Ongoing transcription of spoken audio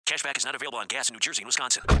Cashback is not available on gas in New Jersey and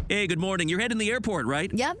Wisconsin. Hey, good morning. You're heading to the airport,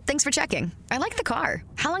 right? Yep, thanks for checking. I like the car.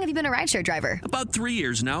 How long have you been a rideshare driver? About 3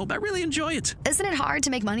 years now. I really enjoy it. Isn't it hard to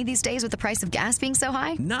make money these days with the price of gas being so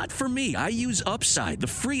high? Not for me. I use Upside, the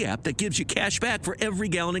free app that gives you cash back for every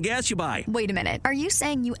gallon of gas you buy. Wait a minute. Are you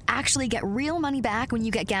saying you actually get real money back when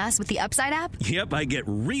you get gas with the Upside app? Yep, I get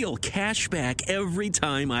real cash back every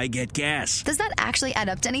time I get gas. Does that actually add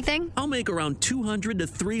up to anything? I'll make around $200 to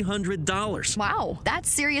 $300. Wow, that's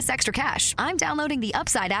serious extra cash. I'm downloading the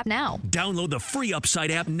Upside app now. Download the free Upside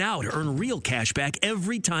app now to earn real cash back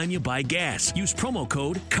every time you buy gas. Use promo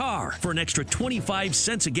code CAR for an extra 25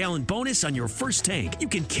 cents a gallon bonus on your first tank. You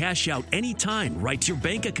can cash out anytime right to your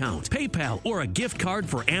bank account, PayPal, or a gift card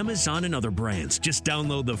for Amazon and other brands. Just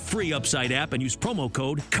download the free Upside app and use promo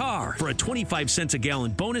code CAR for a 25 cents a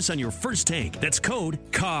gallon bonus on your first tank. That's code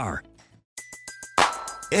CAR.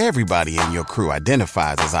 Everybody in your crew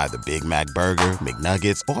identifies as either Big Mac Burger,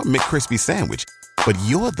 McNuggets, or McCrispy Sandwich. But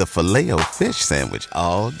you're the Filet-O-Fish Sandwich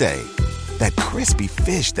all day. That crispy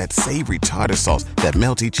fish, that savory tartar sauce, that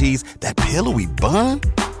melty cheese, that pillowy bun.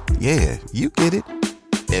 Yeah, you get it.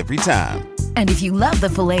 Every time. And if you love the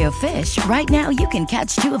Filet-O-Fish, right now you can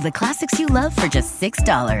catch two of the classics you love for just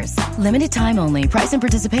 $6. Limited time only. Price and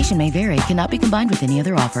participation may vary. Cannot be combined with any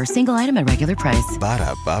other offer. Single item at regular price.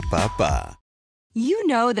 Ba-da-ba-ba-ba. You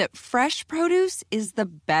know that fresh produce is the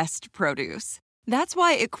best produce. That's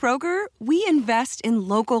why at Kroger, we invest in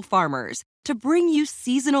local farmers to bring you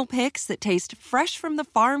seasonal picks that taste fresh from the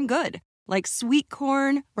farm good, like sweet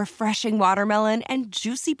corn, refreshing watermelon, and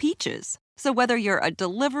juicy peaches. So whether you're a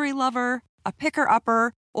delivery lover, a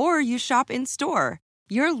picker-upper, or you shop in-store,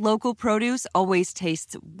 your local produce always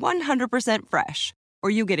tastes 100% fresh, or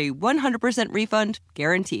you get a 100% refund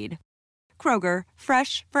guaranteed. Kroger,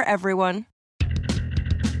 fresh for everyone.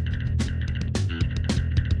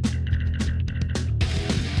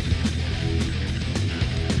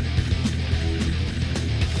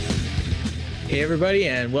 Hey everybody,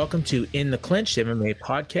 and welcome to In the Clinch, the MMA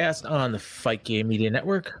podcast on the Fight Game Media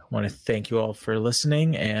Network. I want to thank you all for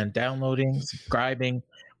listening and downloading, subscribing,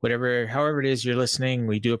 however it is you're listening.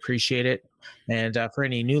 We do appreciate it. And for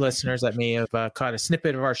any new listeners that may have caught a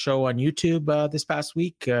snippet of our show on YouTube this past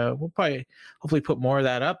week, we'll probably hopefully put more of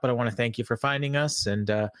that up. But I want to thank you for finding us and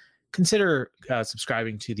consider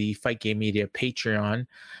subscribing to the Fight Game Media Patreon.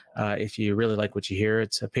 If you really like what you hear,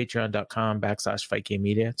 it's patreon.com/Fight Game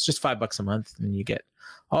Media. It's just $5 a month, and you get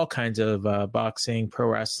all kinds of boxing, pro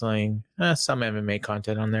wrestling, some MMA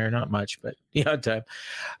content on there. Not much, but the odd time.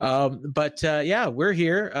 Yeah, we're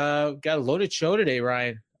here. Got a loaded show today,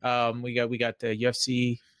 Ryan. We got the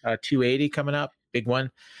UFC 280 coming up, big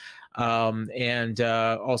one. And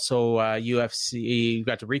also UFC. We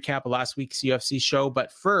got to recap of last week's UFC show,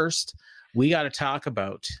 but first we got to talk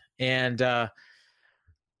about, and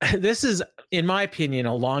this is, in my opinion,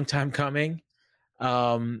 a long time coming.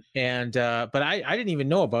 But I didn't even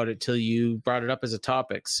know about it till you brought it up as a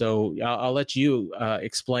topic. So I'll let you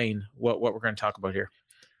explain what we're going to talk about here.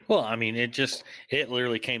 Well, I mean, it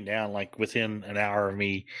literally came down like within an hour of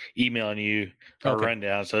me emailing you a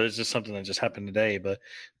rundown. So it's just something that just happened today. But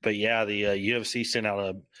yeah, the UFC sent out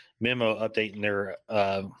a memo updating their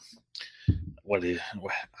what do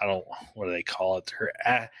they call it?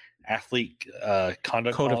 Their athlete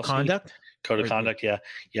conduct code policy. Of conduct. Code of conduct, yeah.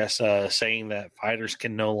 Yes, saying that fighters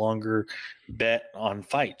can no longer bet on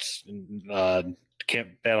fights.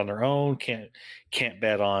 Can't bet on their own, can't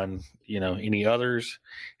bet on any others.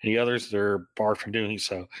 They're barred from doing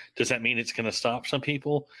so. Does that mean it's going to stop some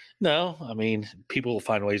people? No, I mean, people will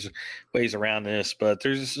find ways around this, but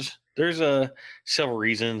there's several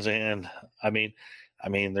reasons, and I mean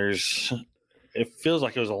it feels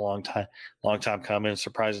like it was a long time coming.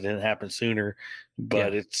 Surprised it didn't happen sooner,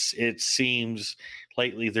 but yeah. It seems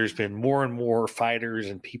lately there's been more and more fighters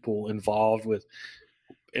and people involved with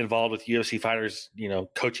UFC fighters,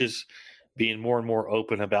 coaches being more and more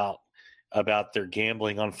open about their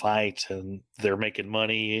gambling on fights, and they're making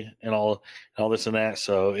money and all this and that.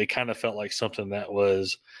 So it kind of felt like something that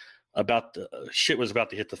was about was about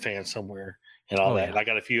to hit the fan somewhere and all that. Yeah. And I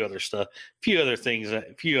got a few other things, a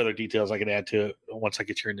few other details I can add to it once I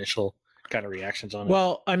get your initial kind of reactions on it.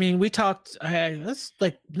 Well, I mean, we talked, that's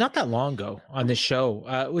like not that long ago on this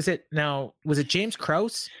show. Was it James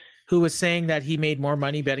Krause who was saying that he made more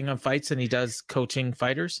money betting on fights than he does coaching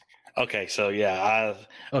fighters? Okay, so yeah,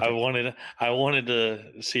 I wanted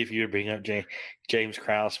to see if you would bring up James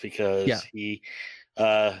Krause because he,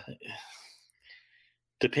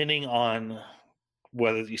 depending on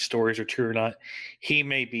whether these stories are true or not, he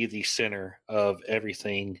may be the center of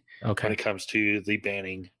everything when it comes to the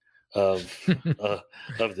banning of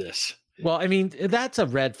this. Well, I mean, that's a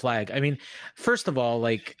red flag. I mean, first of all,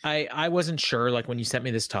 like I wasn't sure, like when you sent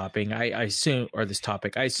me this topic, I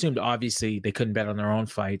assumed obviously they couldn't bet on their own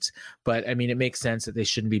fights, but I mean, it makes sense that they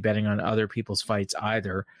shouldn't be betting on other people's fights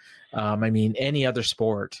either. I mean, any other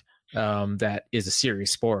sport that is a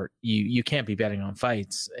serious sport, you can't be betting on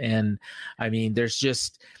fights. And I mean, there's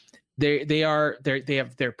just they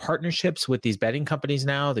have their partnerships with these betting companies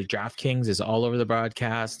now. The DraftKings is all over the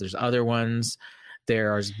broadcast. There's other ones.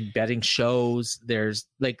 There's betting shows. They're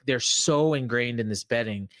so ingrained in this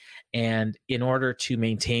betting, and in order to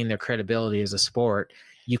maintain their credibility as a sport,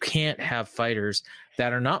 you can't have fighters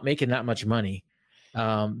that are not making that much money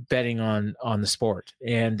betting on the sport.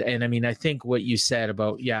 And I mean, I think what you said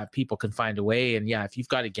about people can find a way, and if you've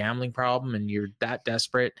got a gambling problem and you're that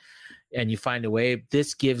desperate and you find a way,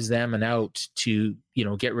 this gives them an out to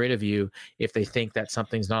get rid of you if they think that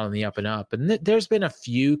something's not on the up and up. And there's been a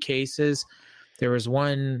few cases. There was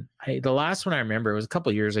one, the last one I remember, it was a couple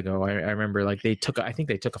of years ago. I remember like I think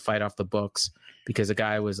they took a fight off the books because a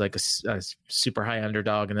guy was like a super high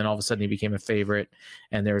underdog, and then all of a sudden he became a favorite,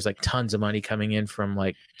 and there was like tons of money coming in from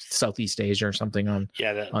like Southeast Asia or something on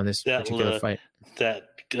this particular fight. That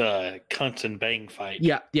Cunt and Bang fight.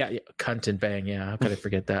 Yeah. Cunt and Bang. Yeah. How could I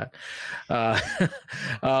forget that? And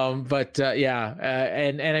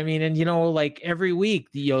I mean, and like every week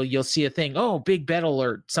you'll see a thing. Oh, big bet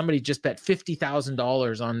alert. Somebody just bet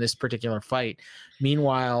 $50,000 on this particular fight.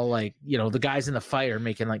 Meanwhile, like, the guys in the fight are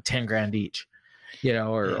making like 10 grand each,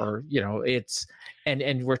 or it's,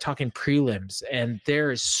 and we're talking prelims, and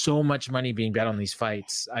there is so much money being bet on these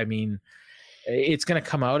fights. I mean, it's going to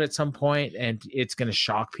come out at some point, and it's going to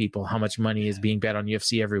shock people how much money is being bet on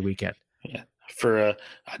UFC every weekend. Yeah. I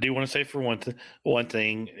do want to say for one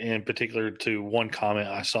thing in particular, to one comment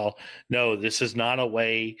I saw, no, this is not a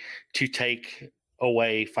way to take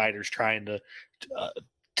away fighters trying to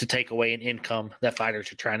take away an income that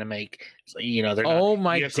fighters are trying to make. They're not, oh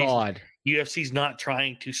my God. UFC's not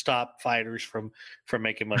trying to stop fighters from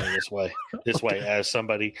making money this way. As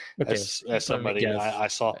somebody, okay. as somebody I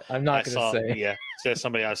saw, I'm not going to say. Yeah, as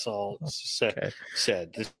somebody I saw said.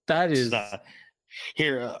 That is not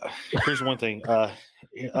here. Here's one thing. Back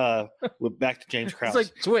to James Krause.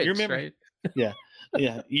 It's like Twitch, you remember, right? Yeah.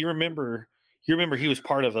 You remember he was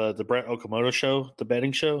part of the Brett Okamoto show, the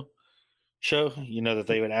betting show. That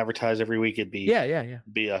they would advertise every week. It'd be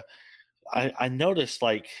I noticed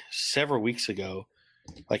like several weeks ago,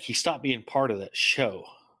 like he stopped being part of that show.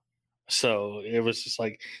 So it was just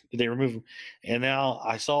like, did they remove him? And now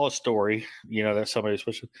I saw a story, that somebody was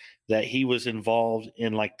pushing, that he was involved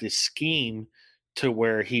in like this scheme to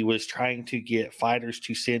where he was trying to get fighters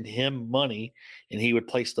to send him money, and he would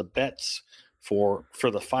place the bets for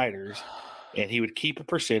the fighters, and he would keep a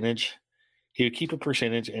percentage. And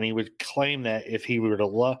he would claim that if he were to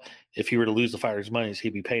lose the fighter's money,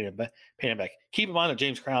 he'd be paying him back. Keep in mind that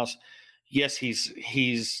James Krause, yes,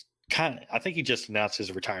 he's kind of, I think he just announced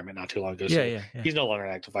his retirement not too long ago. So he's no longer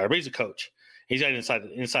an active fighter, but he's a coach. He's got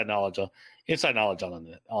inside knowledge on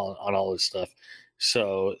all this stuff.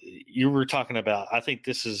 So you were talking about, I think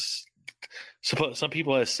this is, some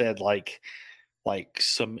people have said like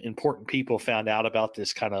some important people found out about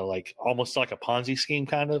this kind of like almost like a Ponzi scheme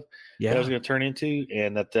kind of that it was going to turn into,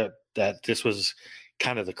 and that this was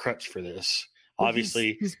kind of the crutch for this. Well,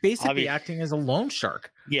 obviously, he's basically acting as a loan shark.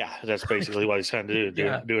 Yeah, that's basically what he's trying to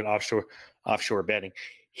do, doing offshore betting.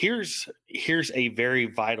 Here's a very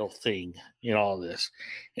vital thing in all of this,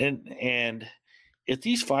 and if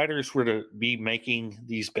these fighters were to be making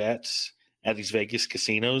these bets at these Vegas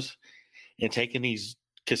casinos and taking these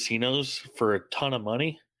casinos for a ton of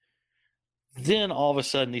money, then all of a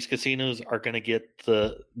sudden these casinos are going to get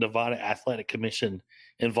the Nevada Athletic Commission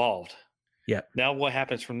involved. Yeah. Now what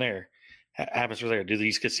happens from there? Do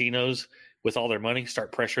these casinos with all their money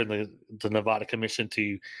start pressuring the Nevada Commission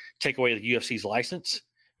to take away the UFC's license?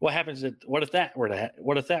 What happens? What if that were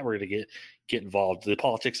to get involved? The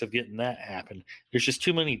politics of getting that happen. There's just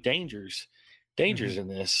too many dangers in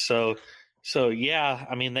this. So yeah,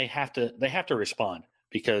 I mean they have to respond.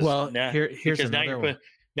 Because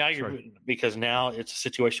because now it's a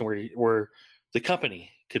situation where the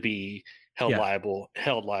company could be held liable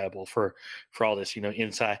for all this,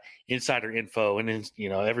 insider info, and then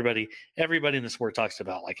everybody in the sport talks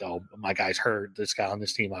about like, oh, my guy's hurt, this guy on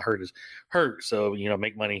this team I heard is hurt, so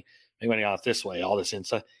make money off this way, all this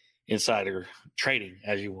insider trading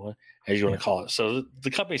as you want to call it. So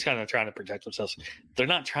the company's kind of trying to protect themselves. They're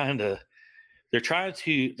not trying to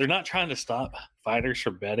stop fighters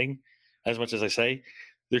from betting as much as I say.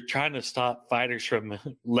 They're trying to stop fighters from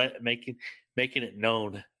making it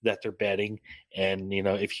known that they're betting. And,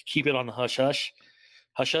 if you keep it on the hush hush,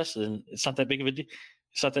 hush us, and it's not that big of a deal.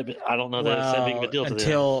 It's not that I don't know that it's that big of a deal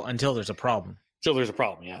until there's a problem. Still, there's a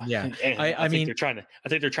problem. Yeah. Yeah. I think they're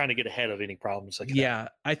trying to get ahead of any problems like that. Yeah.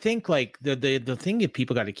 I think like the thing that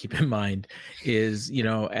people got to keep in mind is, you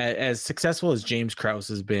know, as successful as James Krause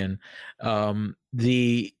has been,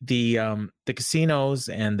 the casinos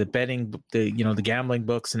and the betting, the gambling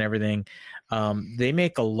books and everything, they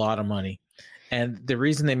make a lot of money. And the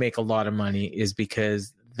reason they make a lot of money is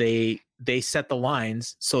because they set the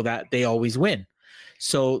lines so that they always win.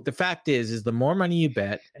 So the fact is the more money you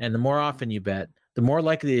bet and the more often you bet, the more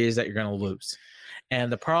likely it is that you're going to lose.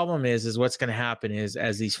 And the problem is what's going to happen is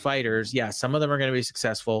as these fighters, some of them are going to be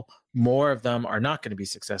successful. More of them are not going to be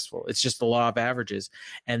successful. It's just the law of averages.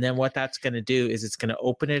 And then what that's going to do is it's going to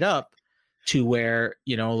open it up to where,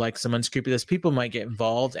 you know, like some unscrupulous people might get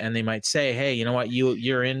involved and they might say, hey, you know what,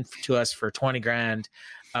 you're in to us for 20 grand.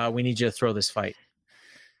 We need you to throw this fight.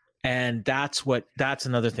 And that's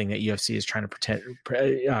another thing that UFC is trying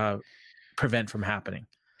to prevent from happening,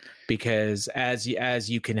 because as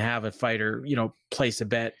you can have a fighter, you know, place a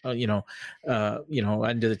bet, under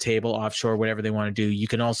the table, offshore, whatever they want to do. You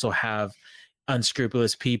can also have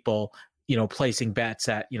unscrupulous people, you know, placing bets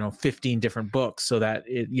at, 15 different books so that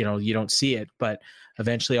you don't see it. But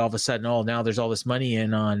eventually all of a sudden, now there's all this money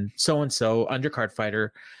in on so-and-so undercard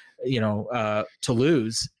fighter, to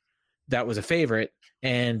lose. That was a favorite.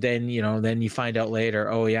 And then, then you find out later,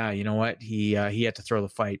 oh yeah, you know what? He had to throw the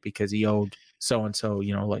fight because he owed so-and-so,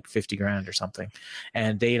 like 50 grand or something.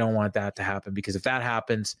 And they don't want that to happen, because if that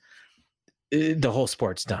happens, the whole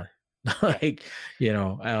sport's done.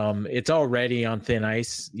 It's already on thin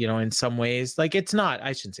ice, in some ways. Like, it's not,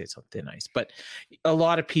 I shouldn't say it's on thin ice, but a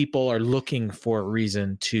lot of people are looking for a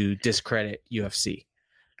reason to discredit UFC.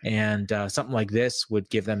 And something like this would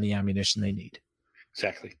give them the ammunition they need.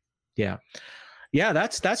 Exactly. Yeah,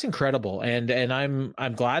 that's incredible, and I'm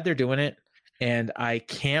glad they're doing it, and I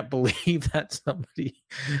can't believe that somebody,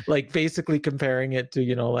 like, basically comparing it to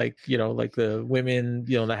like the women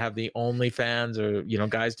that have the OnlyFans, or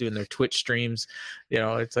guys doing their Twitch streams.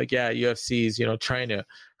 It's like, yeah, UFC's trying to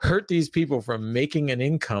hurt these people from making an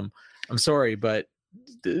income. I'm sorry, but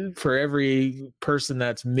for every person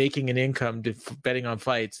that's making an income betting on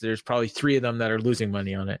fights, there's probably 3 of them that are losing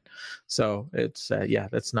money on it. So it's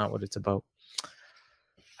that's not what it's about.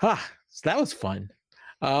 So that was fun.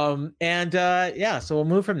 So we'll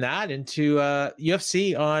move from that into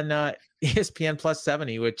UFC on ESPN Plus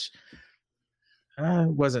 70, which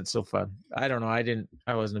wasn't so fun. I don't know.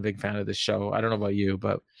 I wasn't a big fan of this show. I don't know about you,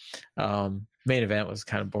 but main event was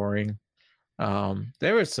kind of boring.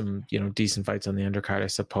 There were some, decent fights on the undercard, I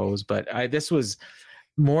suppose, but this was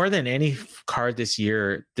more than any card this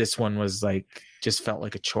year. This one was just felt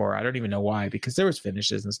like a chore. I don't even know why, because there was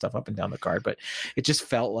finishes and stuff up and down the card, but it just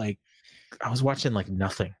felt like I was watching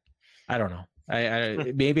nothing. I don't know.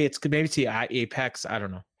 Maybe it's the Apex. I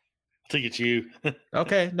don't know. I think it's you.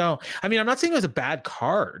 Okay. No, I mean, I'm not saying it was a bad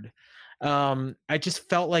card. I just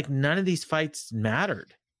felt like none of these fights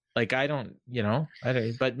mattered. Like, I don't,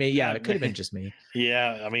 but maybe, it could have been just me.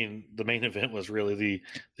 Yeah. I mean, the main event was really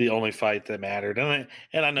the only fight that mattered. And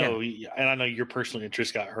I know your personal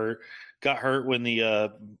interest got hurt when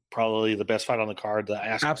the probably the best fight on the card, the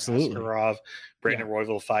Askarov Brandon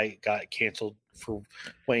Royval fight, got canceled for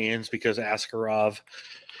weigh-ins because Askarov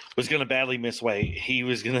was going to badly miss weight. He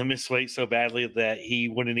was going to miss weight so badly that he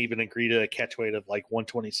wouldn't even agree to a catch weight of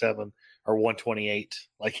 127 or 128.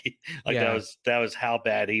 That was how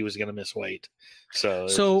bad he was going to miss weight.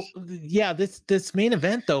 So this main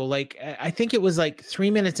event though, I think it was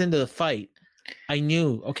 3 minutes into the fight, I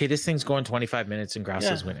knew, okay, this thing's going 25 minutes and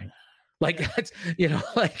Grasso's winning. That's,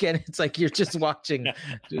 and it's you're just watching,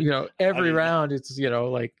 every round. It's, there's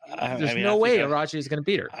no way Arashi is going to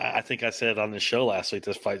beat her. I think I said on the show last week,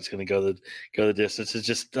 this fight's going to go the distance. It's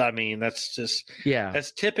just,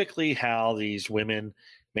 that's typically how these women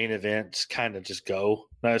main events kind of just go.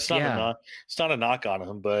 Now, it's not a knock on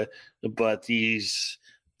them, but the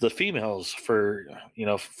females, for,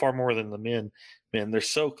 far more than the men, they're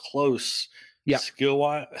so close. Yeah. Skill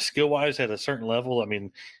wise at a certain level. I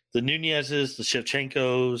mean, the Nunez's, the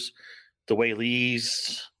Shevchenkos, the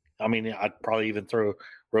Wei-Lees. I mean, I'd probably even throw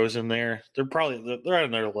Rose in there. They're at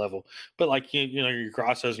another level. But your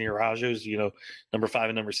Grassos and your Rajos, number 5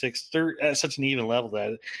 and number 6, they're at such an even level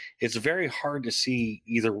that it's very hard to see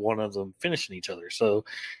either one of them finishing each other. So,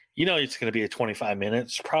 it's going to be a 25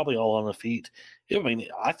 minutes, probably all on the feet. I mean,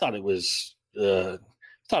 I thought it was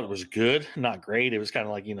good, not great. It was kind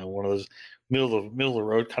of one of those middle of the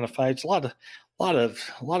road kind of fights. A lot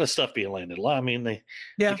of stuff being landed.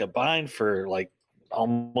 They combined for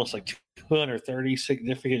almost 230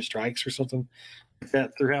 significant strikes or something.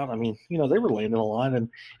 that throughout. I mean, they were landing a lot, and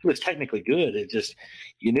it was technically good. It just,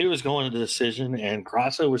 you knew it was going to the decision, and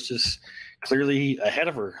Grasso was just clearly ahead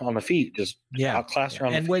of her on the feet, just outclassed her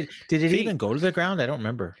on the feet. And did it even go to the ground? I don't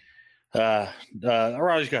remember.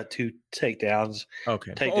 Raj got 2 takedowns.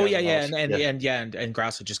 Okay. Takedowns and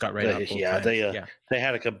Grasso just got right up. They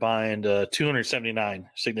had a combined 279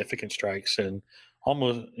 significant strikes, and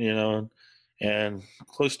almost, and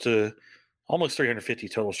close to almost 350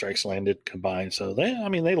 total strikes landed combined. So they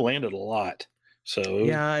landed a lot. So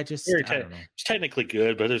I don't know. It's technically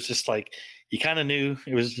good, but it's just like you kind of knew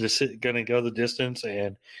it was just going to go the distance,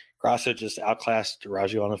 and Grasso just outclassed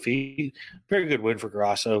Raggio on the feet. Very good win for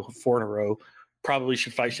Grasso, 4 in a row. Probably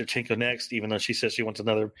should fight Shevchenko next, even though she says she wants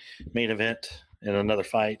another main event and another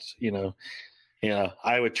fight.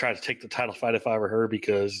 I would try to take the title fight if I were her,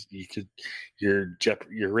 because you're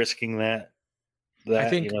risking that. I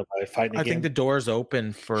think by fighting again. I think the door's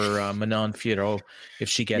open for Manon Fiorot. If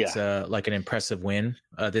she gets like an impressive win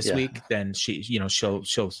this week, then she'll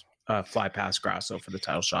fly past Grasso for the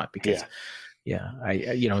title shot, because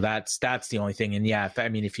that's the only thing. And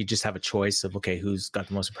if you just have a choice of who's got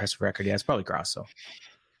the most impressive record, it's probably Grasso.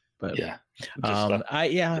 But and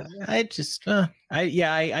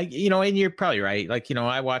you're probably right.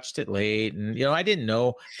 I watched it late, and I didn't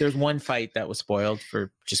know there's one fight that was spoiled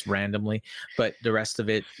for just randomly, but the rest of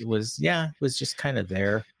it was just kind of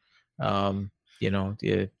there. There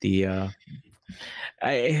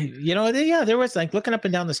was looking up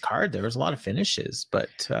and down this card, there was a lot of finishes,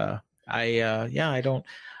 but I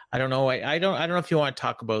don't know. I don't know if you want to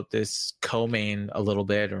talk about this co-main a little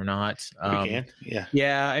bit or not. We can. Yeah.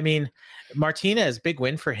 Yeah. I mean, Martinez, big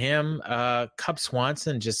win for him. Cub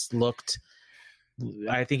Swanson just looked,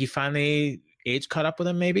 I think he finally age caught up with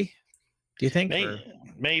him. Maybe. Do you think?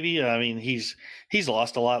 Maybe. I mean, he's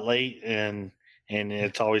lost a lot late, and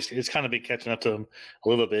it's kind of been catching up to him a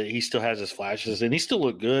little bit. He still has his flashes, and he still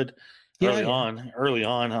looked good early on.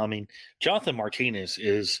 I mean, Jonathan Martinez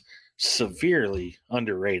is severely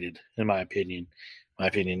underrated, in my opinion. I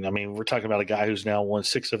mean, we're talking about a guy who's now won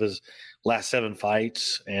 6 of his last 7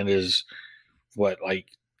 fights and is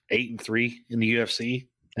 8-3 in the UFC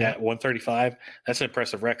at 135. That's an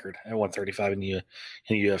impressive record at 135 in the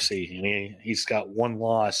UFC, and he's got 1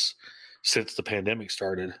 loss since the pandemic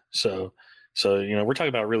started. So we're talking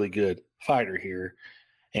about a really good fighter here,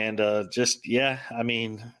 and I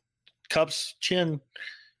mean, Cub's chin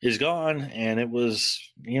is gone, and it was,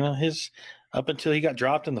 his up until he got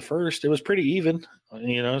dropped in the first, it was pretty even,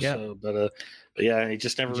 So, but he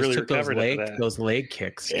just never really recovered after that. Those leg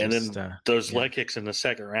kicks, and then those leg kicks in the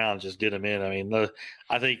second round just did him in. I mean,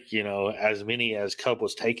 I think as many as Cub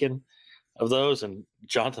was taken of those, and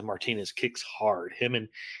Jonathan Martinez kicks hard. Him and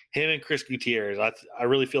Chris Gutierrez. I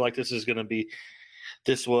really feel like this is going to be.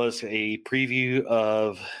 This was a preview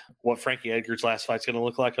of what Frankie Edgar's last fight's going to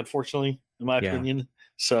look like, unfortunately, in my opinion.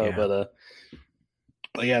 So, but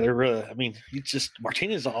they're really, I mean,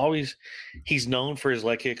 Martinez he's known for his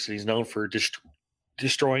leg kicks, and he's known for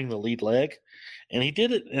destroying the lead leg, and he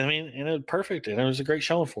did it. I mean, and it was perfect, and it was a great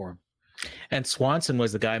showing for him. And Swanson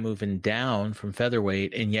was the guy moving down from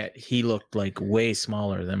featherweight, and yet he looked way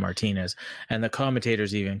smaller than Martinez. And the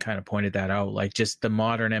commentators even kind of pointed that out, just the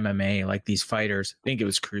modern MMA, these fighters, I think it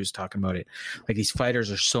was Cruz talking about it, these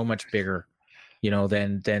fighters are so much bigger,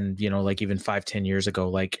 than even 5-10 years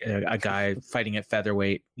ago. A guy fighting at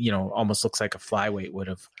featherweight, almost looks like a flyweight would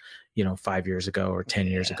have, 5 years ago or 10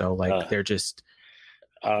 years ago. They're just.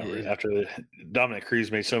 After Dominic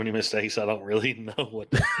Cruz made so many mistakes, I don't really know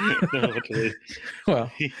what to do.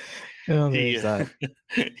 Well,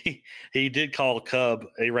 he did call Cub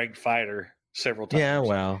a ranked fighter several times. Yeah,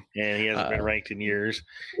 well, and he hasn't been ranked in years.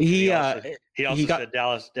 He also said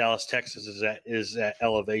Dallas, Texas is at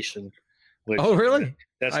elevation. Which, really?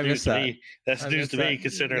 That's news to me. That's news to me,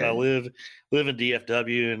 considering I live in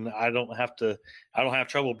DFW, and I don't have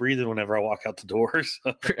trouble breathing whenever I walk out the doors.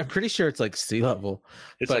 So. I'm pretty sure it's sea level.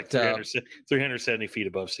 It's 370 feet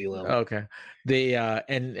above sea level. Okay.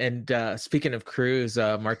 And speaking of Cruz,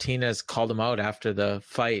 Martinez called him out after the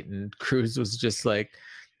fight, and Cruz was just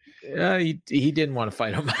he didn't want to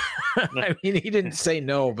fight him. No. I mean, he didn't say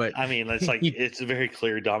no, but I mean, it's it's very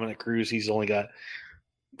clear. Dominic Cruz, he's only got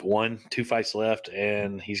 1-2 fights left,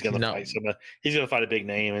 and he's gonna fight he's gonna fight a big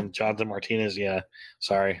name. And Jonathan Martinez,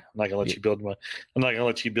 sorry, I'm not gonna let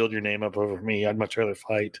you build your name up over me. I'd much rather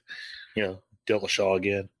fight, Dillashaw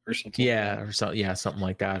again or something. Something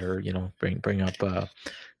like that, or bring up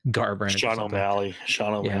Garbrandt. Sean O'Malley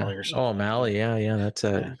or something. Oh, O'Malley. Yeah.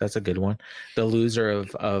 That's a good one. The loser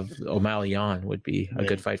of O'Malley on would be a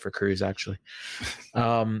good fight for Cruz, actually.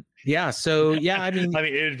 So yeah, I mean,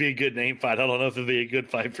 it would be a good name fight. I don't know if it'd be a good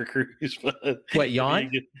fight for Cruz, but what,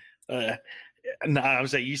 Jan? No, I'm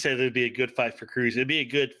saying you said it'd be a good fight for Cruz. It'd be a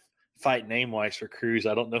good fight name-wise for Cruz.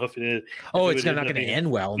 I don't know if it is. It's not going to end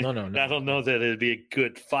well. No. I don't know that it'd be a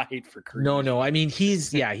good fight for Cruz. No. I mean,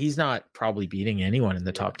 he's not probably beating anyone in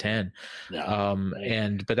the top 10. No.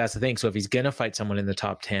 But that's the thing. So if he's going to fight someone in the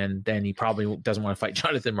top 10, then he probably doesn't want to fight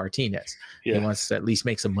Jonathan Martinez. Yeah. He wants to at least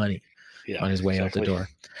make some money. On his way out the door.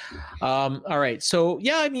 All right. So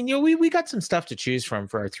yeah, I mean, we got some stuff to choose from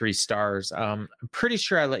for our 3 stars. I'm pretty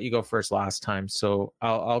sure I let you go first last time, so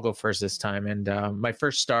I'll go first this time. And my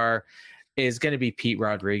first star is going to be Pete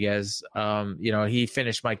Rodriguez. He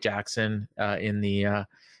finished Mike Jackson in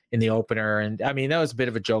the opener, and I mean that was a bit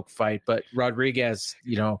of a joke fight, but Rodriguez,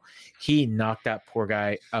 he knocked that poor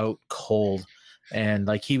guy out cold, and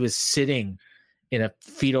like he was sitting in a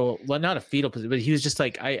not a fetal position, but he was just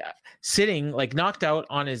like sitting, like knocked out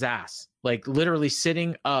on his ass, like literally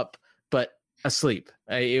sitting up, but asleep.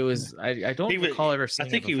 I don't recall ever seeing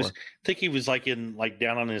it before. I think he was like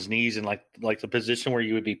down on his knees in like the position where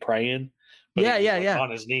you would be praying. Yeah.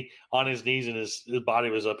 On his knees, and his body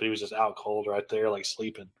was up, and he was just out cold right there, like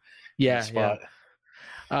sleeping. Yeah.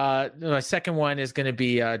 My second one is going to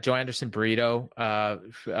be Joe Anderson Brito,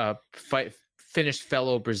 finished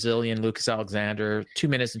fellow Brazilian Lucas Alexander 2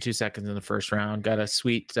 minutes and 2 seconds in the first round. Got a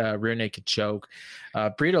sweet rear naked choke.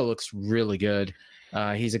 Brito looks really good.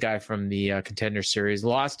 He's a guy from the Contender Series.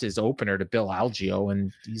 Lost his opener to Bill Algeo,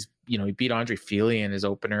 and he's he beat Andre Fili in his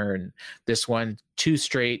opener, and this one 2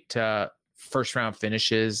 straight first round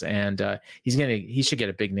finishes, and he should get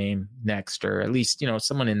a big name next, or at least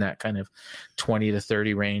someone in that kind of 20 to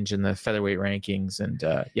 30 range in the featherweight rankings. And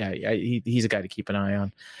he's a guy to keep an eye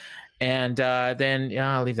on. And then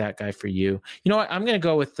I'll leave that guy for you. You know what? I'm going to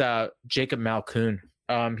go with Jacob Malkoun.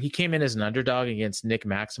 He came in as an underdog against Nick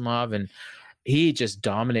Maximov, and he just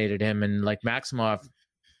dominated him. And like Maximov,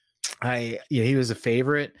 he was a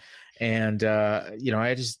favorite. And I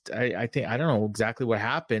think I don't know exactly what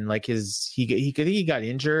happened. Like he got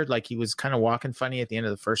injured. Like he was kind of walking funny at the end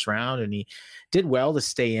of the first round, and he did well to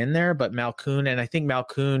stay in there. But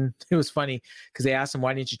Malkoun, it was funny because they asked him,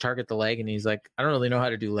 "Why didn't you target the leg?" And he's like, "I don't really know how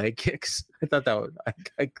to do leg kicks." I thought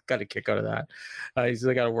I got a kick out of that. He's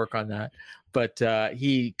like, "I got to work on that." But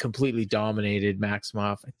he completely dominated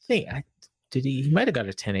Maximov. I think he might have got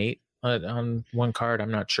a 10-8. On one card, I'm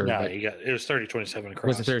not sure. No, it was 30-27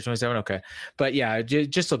 across. Was it 30-27? Okay. But yeah,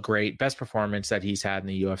 just looked great. Best performance that he's had in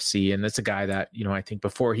the UFC. And that's a guy that, I think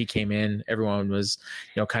before he came in, everyone was,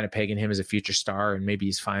 kind of pegging him as a future star, and maybe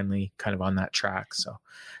he's finally kind of on that track. So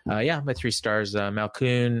my 3 stars,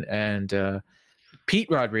 Malkoun and Pete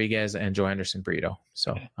Rodriguez and Joe Anderson Brito.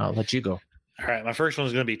 So I'll let you go. All right. My first one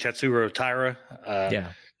is going to be Tetsuro Taira.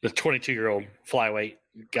 The 22-year-old flyweight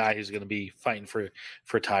guy who's going to be fighting for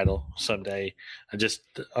a title someday. Just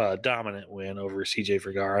a dominant win over CJ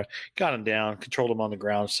Vergara. Got him down, controlled him on the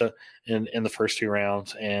ground in the first 2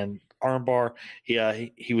 rounds. And armbar,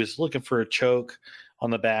 he was looking for a choke on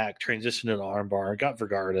the back, transitioned to the armbar, got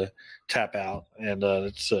Vergara to tap out. And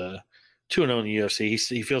it's 2-0 in the UFC.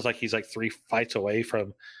 He feels like he's like 3 fights away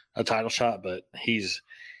from a title shot, but he's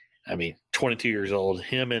 22 years old.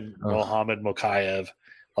 Him and Mohamed Mokaev,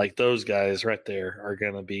 like those guys right there are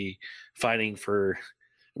going to be fighting for.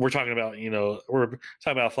 We're talking about, we're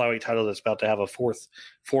talking about a flyweight title that's about to have a fourth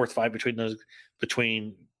fight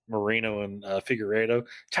between Moreno and Figueiredo.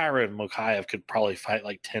 Taira and Mokaev could probably fight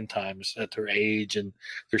like 10 times at their age and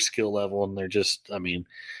their skill level, and they're just,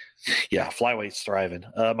 flyweight's thriving.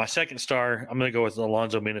 My second star, I'm going to go with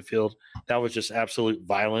Alonzo Minifield. That was just absolute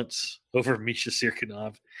violence over Misha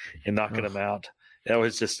Cirkunov and knocking him out. That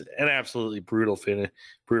was just an absolutely brutal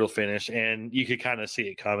finish, and you could kind of see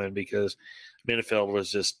it coming because Minifield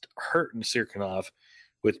was just hurting Cirkunov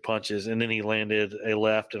with punches, and then he landed a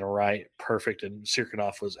left and a right perfect, and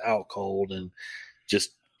Cirkunov was out cold and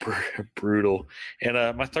just brutal.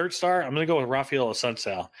 And my third star, I'm going to go with Rafael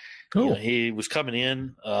Assunção. Cool. He was coming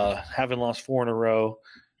in, having lost 4 in a row,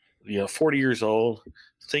 40 years old,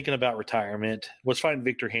 thinking about retirement, was fighting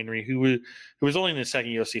Victor Henry, who was only in his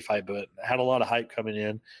second UFC fight, but had a lot of hype coming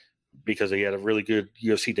in because he had a really good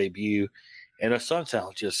UFC debut. And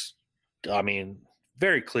Assunção just,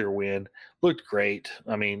 very clear win, looked great.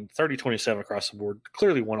 30-27 across the board,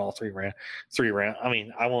 clearly won all 3 rounds.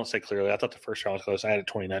 I won't say clearly. I thought the first round was close. I had it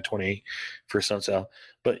 29-28 for Assunção,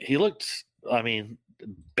 but he looked,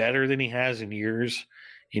 better than he has in years.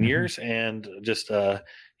 And just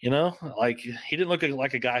like he didn't look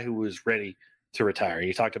like a guy who was ready to retire.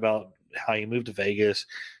 He talked about how he moved to Vegas,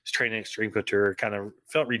 was training Extreme Couture, kind of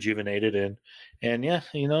felt rejuvenated, and yeah,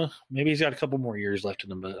 maybe he's got a couple more years left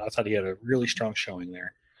in him, but I thought he had a really strong showing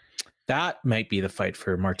there. That might be the fight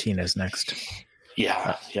for Martinez next.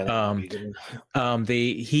 Yeah. He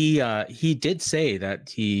did say that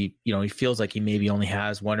he feels like he maybe only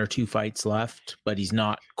has 1 or 2 fights left, but he's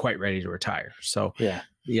not quite ready to retire. So I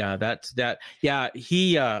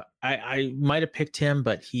might have picked him,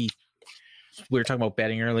 but we were talking about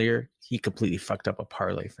betting earlier. He completely fucked up a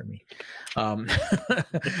parlay for me.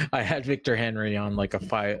 I had Victor Henry on like a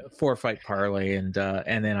 4-fight parlay, and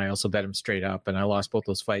then I also bet him straight up, and I lost both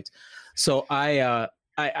those fights. So I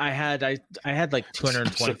had like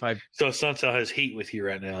 225. So Sunset has heat with you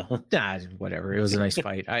right now. Nah, whatever. It was a nice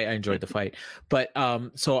fight. I enjoyed the fight. But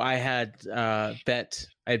so I had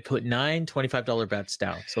I'd put 9 $25 bets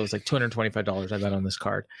down. So it was like $225 I bet on this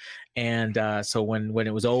card. And so when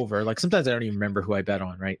it was over, like sometimes I don't even remember who I bet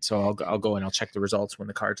on, right? So I'll go and I'll check the results when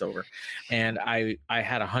the card's over. And I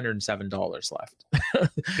had $107 left.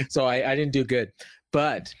 So I didn't do good.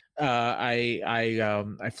 But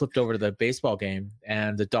I flipped over to the baseball game,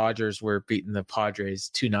 and the Dodgers were beating the Padres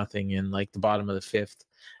 2-0 in like the bottom of the 5th,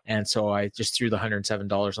 and so I just threw the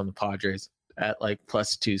 $107 on the Padres at like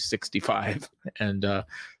plus 265, and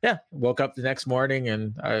woke up the next morning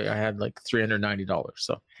and I had like $390.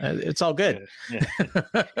 So it's all good.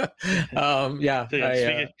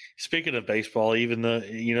 Speaking of baseball, even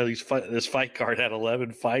this fight card had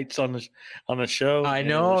 11 fights on the show. I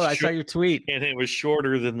know. I saw your tweet, and it was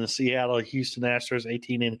shorter than the Seattle-Houston Astros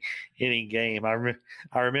 18-inning game.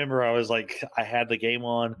 I remember I was like, I had the game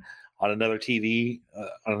on another TV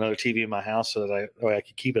in my house so that I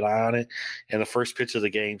could keep an eye on it. And the first pitch of the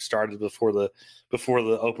game started before the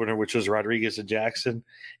opener, which was Rodriguez and Jackson.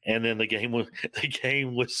 And then the game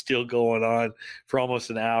was still going on for almost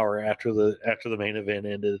an hour after the main event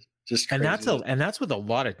ended. Just crazy. And that's with a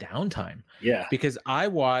lot of downtime. Yeah. Because I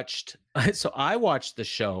watched the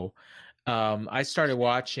show. I started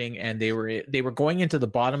watching, and they were going into the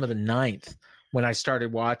bottom of the 9th when I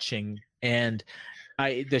started watching, and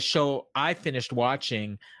the show I finished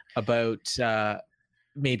watching about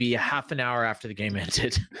maybe a half an hour after the game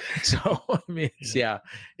ended. So I mean,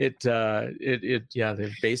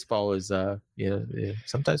 the baseball is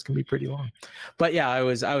sometimes can be pretty long. But yeah, I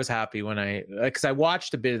was happy when because I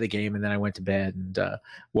watched a bit of the game and then I went to bed and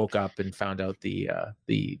woke up and found out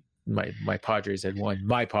my Padres had won.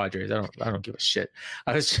 My Padres. I don't give a shit.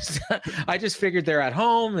 I just figured they're at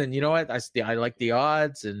home, and you know what? I like the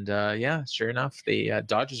odds, and sure enough, the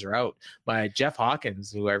Dodgers are out. My Jeff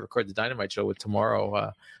Hawkins, who I record the Dynamite Show with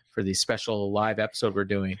tomorrow for the special live episode we're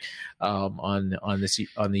doing on the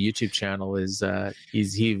YouTube channel, is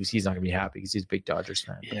he's not gonna be happy because he's a big Dodgers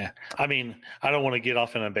fan. Yeah, I mean, I don't want to get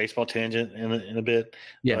off in a baseball tangent in a bit.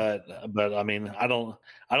 Yeah, but I mean, I don't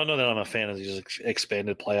know that I'm a fan of these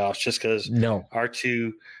expanded playoffs, just because our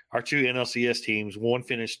two NLCS teams, one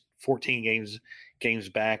finished 14 games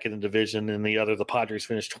back in the division, and the other, the Padres,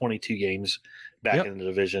 finished 22 games back in the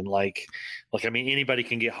division. Like I mean, anybody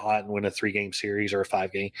can get hot and win a 3-game series or a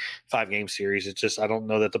 5-game series. It's just, I don't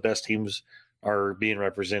know that the best teams are being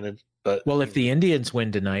represented. But if the Indians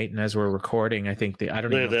win tonight, and as we're recording, I think I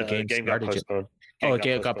don't even know if the game got postponed.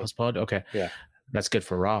 It got postponed. Okay. Yeah. That's good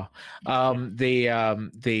for Raw. I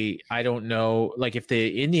don't know, like if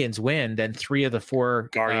the Indians win, then 3 of the 4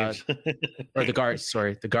 Guardians the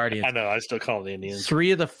Guardians. I know, I still call them the Indians.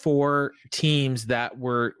 3 of the 4 teams that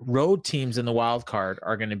were road teams in the wild card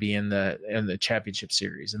are going to be in the championship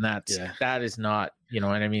series, and that is not, you know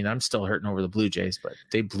what I mean? I'm still hurting over the Blue Jays, but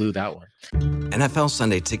they blew that one. NFL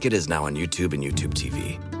Sunday Ticket is now on YouTube and YouTube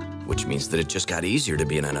TV, which means that it just got easier to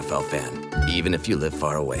be an NFL fan, even if you live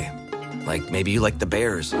far away. Like maybe you like the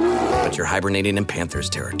Bears, but you're hibernating in Panthers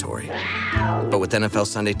territory. But with NFL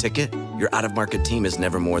Sunday Ticket, your out-of-market team is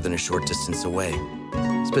never more than a short distance away.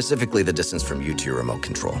 Specifically, the distance from you to your remote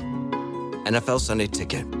control. NFL Sunday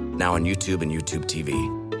Ticket, now on YouTube and YouTube TV.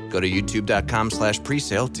 Go to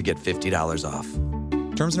youtube.com/presale to get $50 off.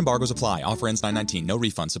 Terms and embargoes apply. Offer ends 9/19. No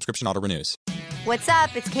refund. Subscription auto renews. What's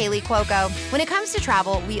up? It's Kaylee Cuoco. When it comes to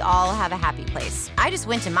travel, we all have a happy place. I just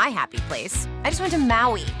went to my happy place. I just went to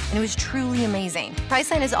Maui, and it was truly amazing.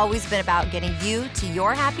 Priceline has always been about getting you to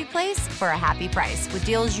your happy place for a happy price, with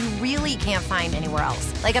deals you really can't find anywhere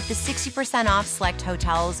else. Like up to 60% off select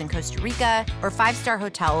hotels in Costa Rica, or 5-star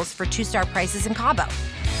hotels for 2-star prices in Cabo.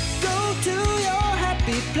 Go to your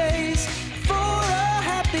happy place for a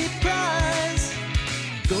happy price.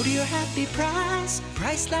 Go to your happy price,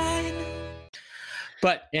 Priceline.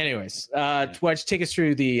 But anyways, why don't you take us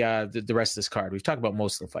through the rest of this card? We've talked about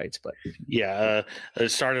most of the fights, but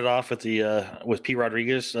it started off with Pete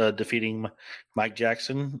Rodriguez defeating Mike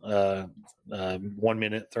Jackson, 1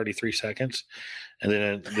 minute 33 seconds, and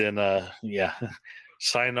then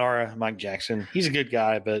sayonara Mike Jackson. He's a good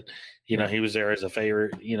guy, but he was there as a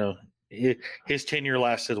favorite. His tenure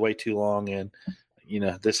lasted way too long, and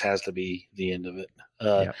this has to be the end of it.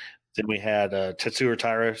 Then we had Tetsuya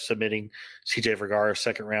Taira submitting CJ Vergara,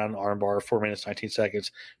 second round armbar, 4 minutes, 19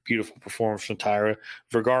 seconds. Beautiful performance from Taira.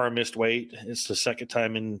 Vergara missed weight. It's the second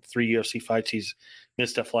time in 3 UFC fights he's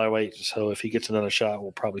missed at flyweight. So if he gets another shot,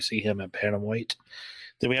 we'll probably see him at bantamweight.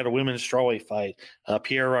 Then we had a women's strawweight fight.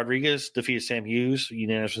 Pierre Rodriguez defeated Sam Hughes,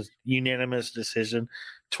 unanimous decision,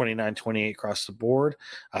 29-28 across the board.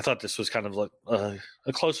 I thought this was kind of like a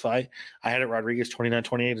close fight. I had it Rodriguez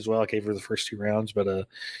 29-28 as well. I gave her the first 2 rounds, but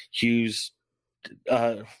Hughes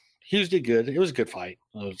did good. It was a good fight.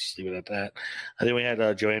 I'll just leave it at that. And then we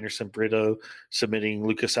had Joe Anderson Brito submitting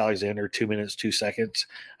Lucas Alexander, 2 minutes, 2 seconds.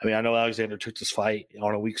 I mean, I know Alexander took this fight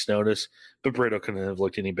on a week's notice, but Brito couldn't have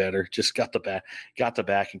looked any better. Just got the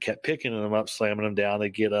back and kept picking him up, slamming him down. They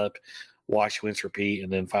get up, watch, rinse, repeat,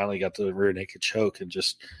 and then finally got the rear naked choke, and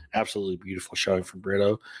just absolutely beautiful showing from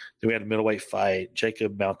Brito. Then we had a middleweight fight,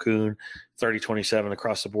 Jacob Malkoun, 30-27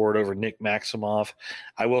 across the board over Nick Maximoff.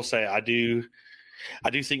 I will say I do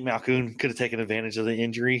think Malkoun could have taken advantage of the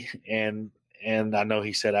injury, and I know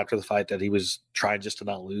he said after the fight that he was trying just to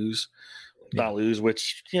not lose,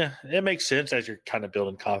 which it makes sense as you're kind of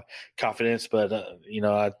building confidence. But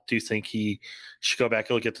I do think he should go back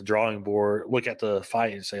and look at the drawing board, look at the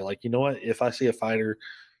fight, and say, like, you know what, if I see a fighter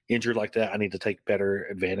injured like that, I need to take better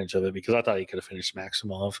advantage of it, because I thought he could have finished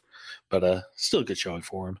Maximov, but still a good showing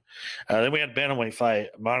for him. Then we had a bantamweight fight.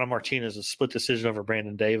 Mano Martinez, a split decision over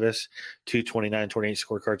Brandon Davis, 2-29-28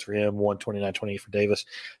 scorecards for him, 1-29-28 for Davis.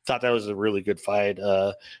 Thought that was a really good fight.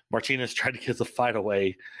 Martinez tried to get the fight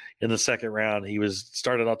away in the second round. He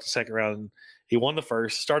started off the second round. He won the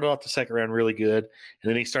first, started off the second round really good, and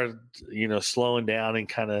then he started, slowing down and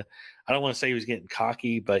kind of, I don't want to say he was getting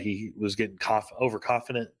cocky, but he was getting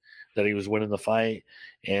overconfident that he was winning the fight,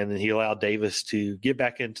 and then he allowed Davis to get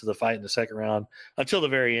back into the fight in the second round until the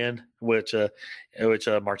very end, which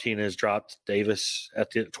Martinez dropped Davis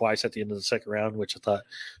twice at the end of the second round, which I thought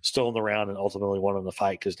stole the round and ultimately won in the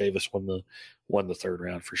fight, because Davis won the third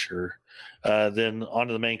round for sure. Then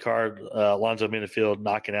onto the main card, Alonzo Minifield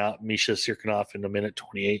knocking out Misha Cirkunov in a minute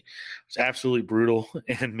 28. It was absolutely brutal,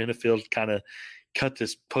 and Minifield kind of cut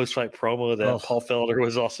this post-fight promo that Paul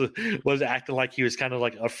Felder was acting like he was kind of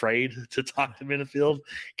like afraid to talk to Minifield,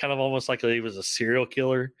 kind of almost like he was a serial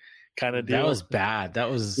killer kind of deal. That was bad. That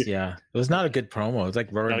was it was not a good promo. It was like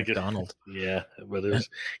Rory McDonald. Yeah, but it was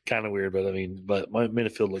kind of weird. But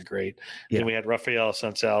Minifield looked great. Yeah. Then we had Rafael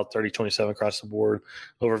Sunsao, 30-27 across the board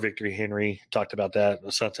over Victory Henry. Talked about that.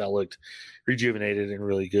 Sunsao looked rejuvenated and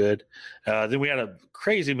really good. Then we had a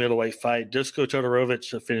crazy middleweight fight. Dusko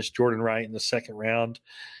Todorovic finished Jordan Wright in the second round.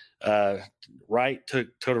 Wright took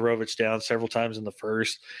Todorovic down several times in the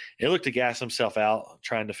first. It looked to gas himself out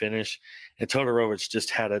trying to finish, and Todorovic just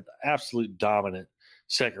had an absolute dominant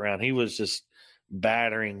second round. He was just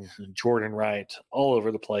battering Jordan Wright all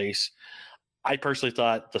over the place. I personally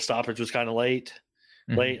thought the stoppage was kind of late.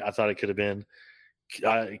 I thought it could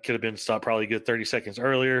have been stopped probably a good 30 seconds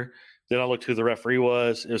earlier. Then I looked who the referee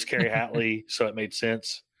was. It was Kerry Hatley, so it made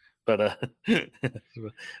sense. But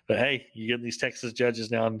hey, you get these Texas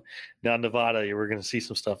judges now in Nevada, we're going to see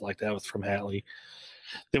some stuff like that from Hatley.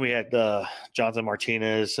 Then we had Jonathan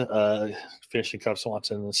Martinez finishing Cub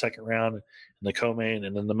Swanson in the second round in the co-main,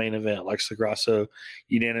 and then the main event, Alexa Grasso,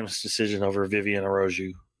 unanimous decision over Vivian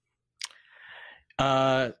Araújo.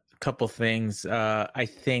 Couple things. I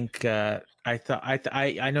think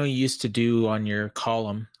I know you used to do on your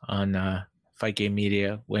column on Fight Game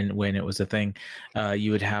Media when it was a thing,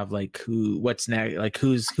 you would have like what's next, like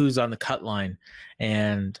who's on the cut line,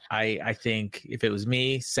 and I think if it was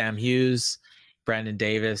me, Sam Hughes, Brandon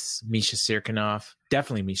Davis, Misha Cirkunov,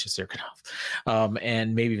 definitely Misha Cirkunov,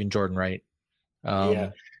 and maybe even Jordan Wright.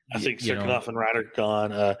 I think Cirkunov and Wright are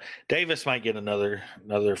gone. Davis might get another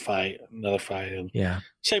fight. And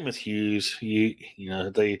same with Hughes.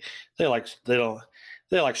 They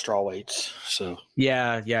They like straw weights, so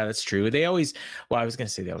yeah, that's true. They always, well, I was going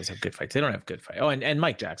to say they always have good fights. They don't have good fights. Oh, and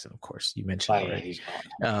Mike Jackson, of course, you mentioned already.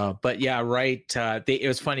 But yeah, right. It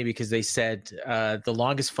was funny because they said the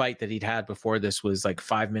longest fight that he'd had before this was like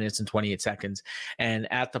 5 minutes and 28 seconds.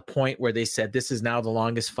 And at the point where they said this is now the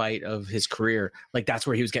longest fight of his career, like that's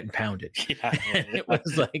where he was getting pounded. Yeah. It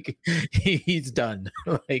was like he's done.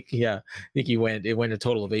 Like, yeah, I think it went a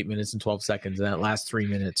total of 8 minutes and 12 seconds. And that last 3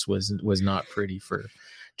 minutes was not pretty for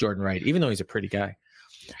Jordan Wright, even though he's a pretty guy.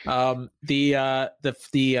 The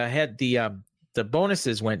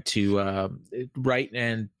bonuses went to Wright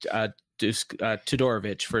and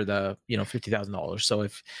Todorovic for the $50,000. So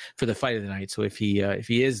if for the fight of the night, so if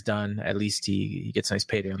he is done, at least he gets a nice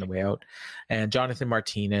payday on the way out. And Jonathan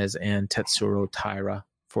Martinez and Tetsuro Taira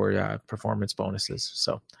for performance bonuses.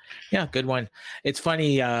 So yeah, good one. It's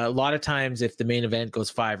funny, a lot of times if the main event goes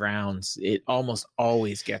 5 rounds, it almost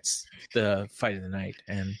always gets the fight of the night,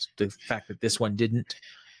 and the fact that this one didn't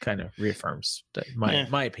kind of reaffirms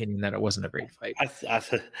my opinion that it wasn't a great fight. I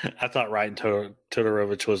thought Wright and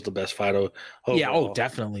Todorovic was the best fight overall. Yeah,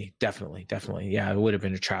 definitely. Yeah, it would have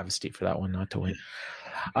been a travesty for that one not to win.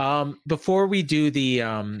 Before we do the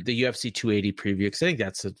UFC 280 preview, because I think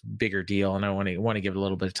that's a bigger deal, and I want to give it a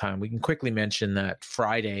little bit of time. We can quickly mention that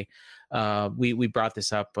Friday, we brought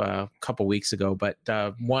this up a couple weeks ago, but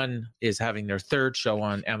One is having their 3rd show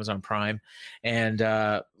on Amazon Prime, and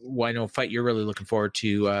I know a fight you're really looking forward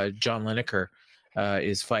to. John Lineker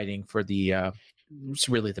is fighting for the it's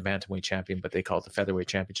really the bantamweight champion, but they call it the featherweight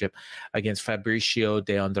championship, against Fabricio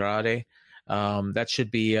de Andrade. That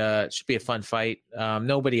should be a fun fight.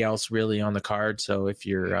 Nobody else really on the card, so if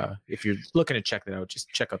you're looking to check that out, just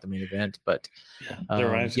check out the main event. But that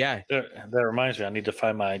reminds me, I need to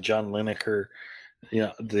find my John Lineker,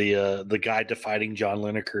 the guide to fighting John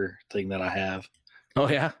Lineker thing that I have. Oh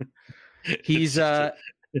yeah, he's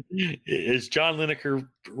is John Lineker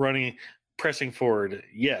pressing forward?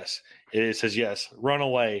 Yes. It says yes. Run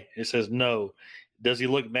away. It says no. Does he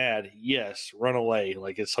look mad? Yes. Run away.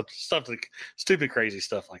 Like it's stuff like stupid, crazy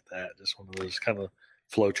stuff like that. Just one of those kind of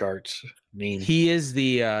flow charts. He is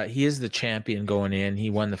the champion going in. He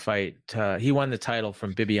won the fight. He won the title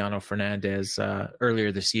from Bibiano Fernandez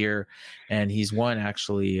earlier this year, and he's won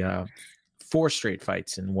actually 4 straight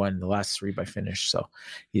fights and won the last 3 by finish. So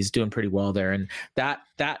he's doing pretty well there. And that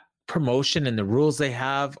promotion and the rules they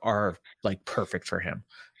have are like perfect for him.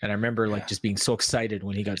 And I remember just being so excited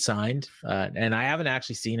when he got signed. And I haven't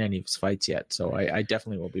actually seen any of his fights yet, so I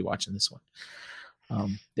definitely will be watching this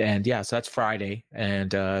one. And yeah, so that's Friday,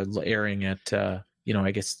 and airing at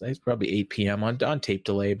I guess it's probably 8 p.m. on tape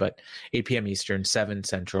delay, but 8 p.m. Eastern, 7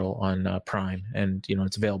 Central on Prime, and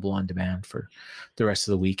it's available on demand for the rest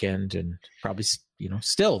of the weekend, and probably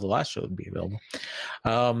still the last show would be available.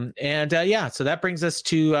 So that brings us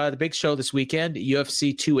to the big show this weekend,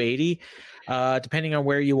 UFC 280. Depending on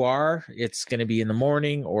where you are, it's going to be in the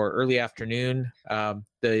morning or early afternoon.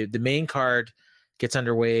 The main card gets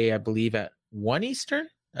underway, I believe, at 1 Eastern?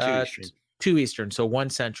 2 Eastern. 2 Eastern, so 1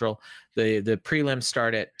 Central. The prelims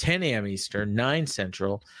start at 10 a.m. Eastern, 9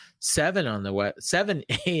 Central, 7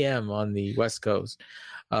 a.m. on the West Coast.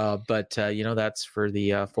 But that's for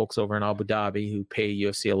the folks over in Abu Dhabi who pay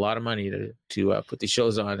UFC a lot of money to put these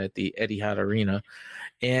shows on at the Etihad Arena.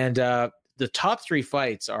 And the top 3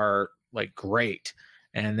 fights are like great,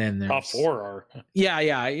 and then there's top 4 are yeah.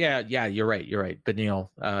 You're right. Beneil,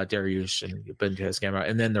 Dariush, and Benitez Gamera,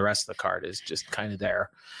 and then the rest of the card is just kind of there.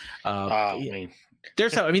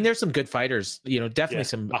 There's some good fighters. Definitely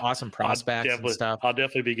some awesome prospects and stuff. I'll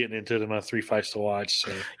definitely be getting into my 3 fights to watch.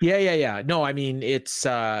 So yeah. No, I mean it's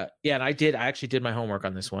and I actually did my homework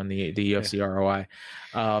on this one, the UFC ROI.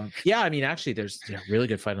 Actually, there's a really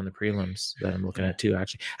good fight on the prelims that I'm looking at too.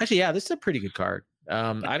 Actually, yeah, this is a pretty good card.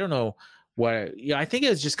 I don't know what I think it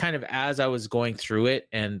was just kind of as I was going through it,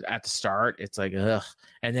 and at the start it's like ugh,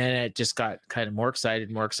 and then it just got kind of more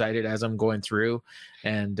excited as I'm going through,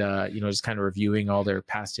 and just kind of reviewing all their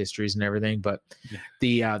past histories and everything. But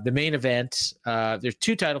the main event, there's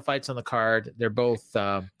 2 title fights on the card. They're both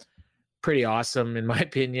pretty awesome in my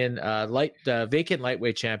opinion. Vacant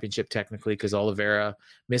lightweight championship technically, because Oliveira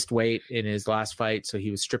missed weight in his last fight, so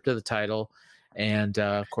he was stripped of the title, and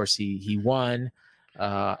of course he won.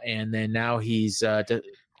 And then now he's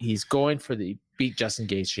going for the beat Justin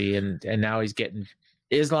Gaethje, and now he's getting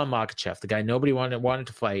Islam Makhachev, the guy nobody wanted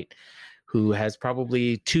to fight, who has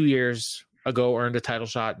probably 2 years ago earned a title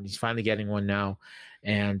shot, and he's finally getting one now,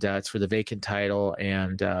 and it's for the vacant title.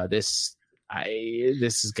 And this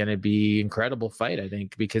is going to be incredible fight, I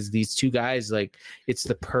think, because these 2 guys, like, it's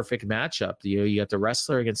the perfect matchup. You got the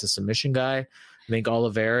wrestler against the submission guy. I think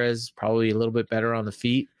Oliveira is probably a little bit better on the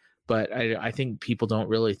feet, but I think people don't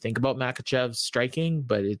really think about Makhachev's striking,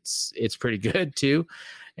 but it's pretty good too.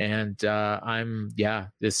 And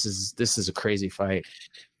this is a crazy fight.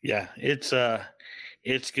 Yeah, it's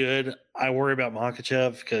good. I worry about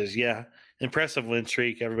Makhachev because impressive win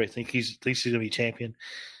streak. Everybody thinks he's going to be champion,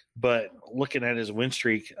 but looking at his win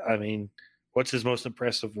streak, I mean, what's his most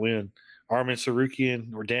impressive win? Arman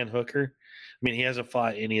Sarukian or Dan Hooker? I mean, he hasn't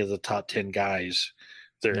fought any of the top 10 guys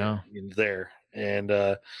there.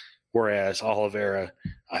 And whereas Oliveira,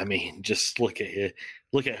 I mean, just look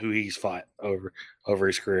at who he's fought over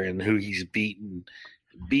his career and who he's beaten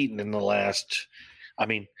in the last. I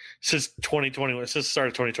mean, since 2021, since the start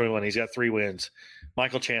of 2021, he's got 3 wins: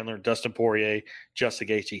 Michael Chandler, Dustin Poirier, Justin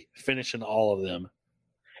Gaethje, finishing all of them.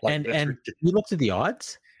 And you looked at the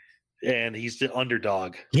odds, and he's the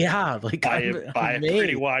underdog. Yeah, by a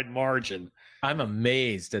pretty wide margin. I'm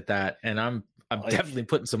amazed at that, and I'm definitely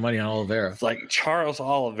putting some money on Oliveira. Like Charles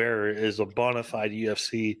Oliveira is a bona fide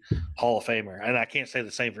UFC Hall of Famer, and I can't say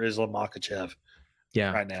the same for Islam Makhachev.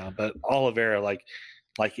 Right now, but Oliveira, like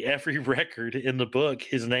every record in the book,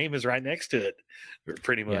 his name is right next to it,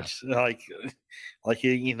 pretty much.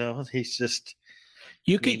 He's just.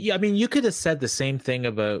 You could have said the same thing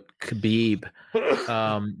about Khabib,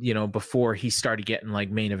 before he started getting like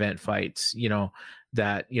main event fights,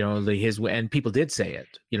 and people did say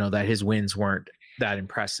it, that his wins weren't that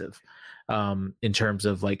impressive, in terms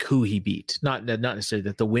of like who he beat, not necessarily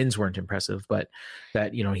that the wins weren't impressive, but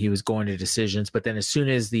that, he was going to decisions. But then as soon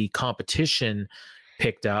as the competition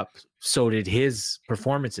picked up, so did his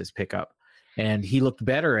performances pick up. And he looked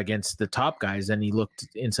better against the top guys than he looked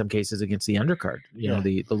in some cases against the undercard,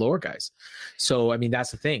 the lower guys. So, I mean,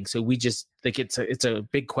 that's the thing. So we just think it's a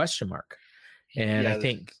big question mark. And I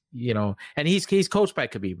think, and he's coached by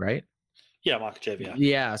Khabib, right? Yeah, Makhachev, yeah.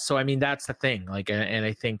 Yeah. So, I mean, that's the thing. Like, and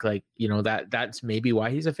I think that's maybe why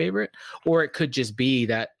he's a favorite, or it could just be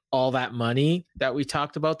that all that money that we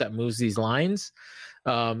talked about that moves these lines,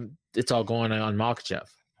 it's all going on Makhachev.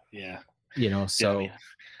 Yeah.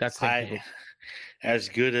 That's the thing. As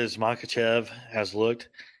good as Makhachev has looked,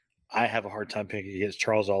 I have a hard time picking against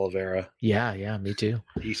Charles Oliveira. Yeah, me too.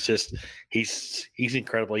 He's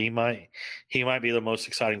incredible. He might be the most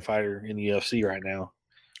exciting fighter in the UFC right now.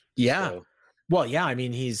 Yeah. So. Well, yeah, I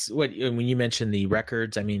mean, when you mentioned the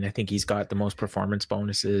records, I mean, I think he's got the most performance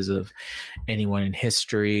bonuses of anyone in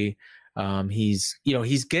history. He's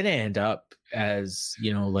going to end up as,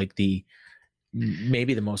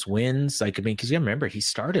 maybe the most wins. Like, I mean, because you remember he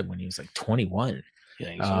started when he was like 21.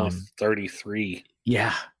 Yeah, he's only 33.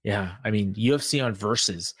 Yeah. I mean, UFC on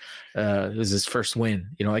Versus was his first win,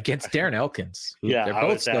 against Darren Elkins. They're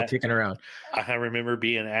both still kicking around. I remember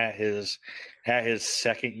being at his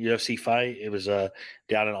second UFC fight. It was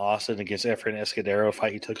down in Austin against Efrain Escudero,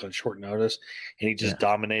 fight he took on short notice, and he just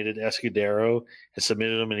dominated Escudero and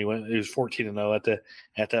submitted him, and he was 14-0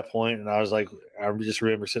 at that point. And I was like, I just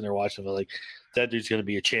remember sitting there watching him, like, that dude's going to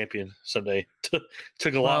be a champion someday.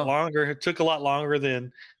 Took a lot longer. It took a lot longer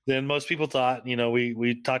than most people thought.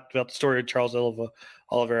 We talked about the story of Charles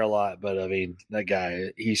Oliveira a lot, but I mean, that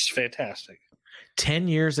guy, he's fantastic. 10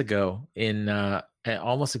 years ago, in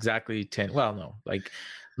almost exactly 10, well, no, like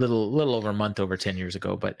little over a month over 10 years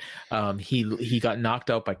ago, but he got knocked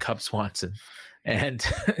out by Cub Swanson, and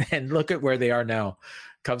look at where they are now.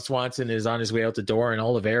 Cub Swanson is on his way out the door, and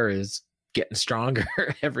Oliveira is getting stronger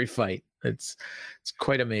every fight. It's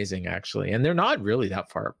quite amazing, actually. And they're not really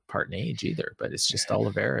that far apart in age either, but it's just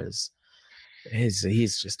Oliveira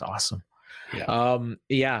he's just awesome. And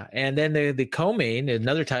then the co-main,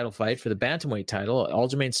 another title fight for the bantamweight title,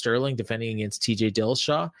 Aljamain Sterling defending against TJ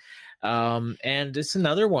Dillashaw. And it's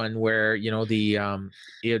another one where Dillashaw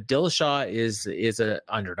is an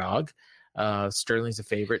underdog. Sterling's a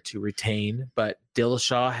favorite to retain, but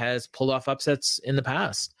Dillashaw has pulled off upsets in the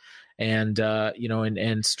past. And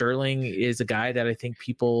and Sterling is a guy that I think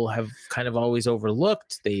people have kind of always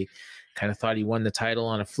overlooked. They kind of thought he won the title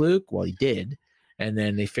on a fluke. Well, he did. And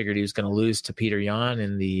then they figured he was going to lose to Peter Yan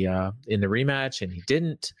in the rematch, and he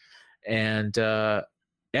didn't. And here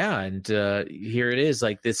it is.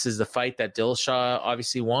 Like, this is the fight that Dillashaw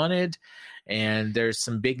obviously wanted, and there's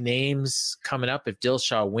some big names coming up. If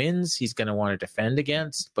Dillashaw wins, he's going to want to defend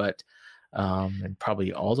against, but and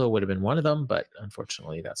probably Aldo would have been one of them, but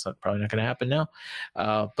unfortunately that's probably not going to happen now.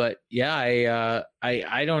 But yeah,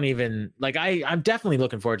 I don't even like, I'm definitely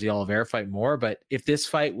looking forward to the Oliveira fight more, but if this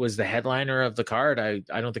fight was the headliner of the card, I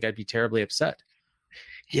don't think I'd be terribly upset.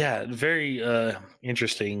 Yeah, very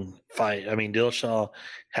interesting fight. I mean, Dillashaw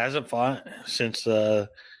hasn't fought since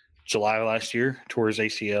July of last year, tore his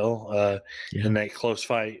ACL in that close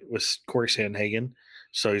fight with Corey Sandhagen.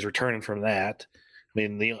 So he's returning from that. I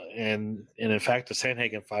mean, and in fact, the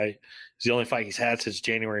Sandhagen fight is the only fight he's had since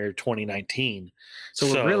January of 2019.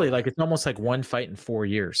 So really, like, it's almost like one fight in 4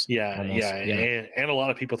 years. Yeah, almost. yeah. And a lot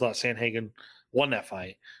of people thought Sandhagen won that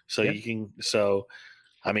fight. So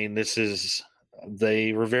I mean,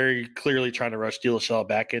 they were very clearly trying to rush Dillashaw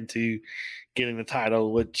back into getting the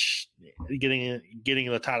title, which getting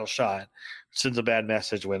the title shot sends a bad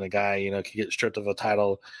message when a guy, can get stripped of a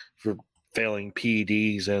title for failing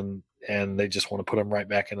PEDs and they just want to put him right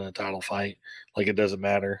back in a title fight. Like, it doesn't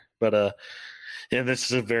matter. But, and this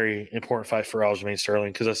is a very important fight for Aljamain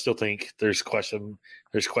Sterling, because I still think there's questions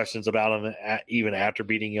about him even after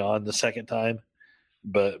beating Jan the second time.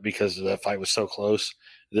 But because that fight was so close,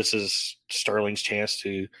 this is Sterling's chance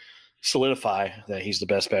to solidify that he's the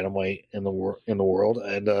best bantamweight in the world.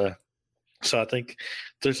 And so I think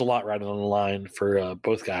there's a lot riding on the line for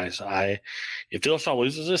both guys. If Dillashaw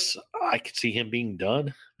loses this, I could see him being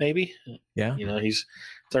done, maybe. Yeah. He's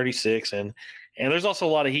 36, and there's also a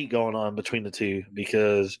lot of heat going on between the two,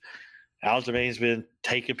 because Aljamain's been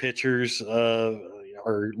taking pictures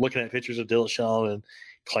or looking at pictures of Dillashaw and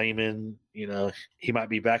claiming, he might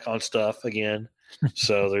be back on stuff again.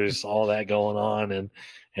 So there's all that going on. And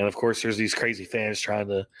of course there's these crazy fans trying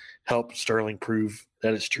to help Sterling prove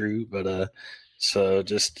that it's true. But, so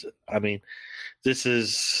just, I mean, this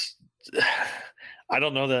is, I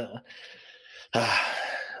don't know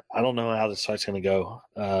how this fight's going to go.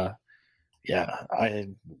 Yeah, I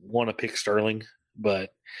want to pick Sterling,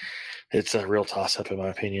 but it's a real toss up in my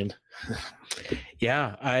opinion.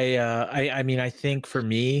 Yeah, I mean, I think for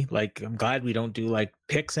me, like, I'm glad we don't do like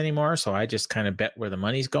picks anymore. So I just kind of bet where the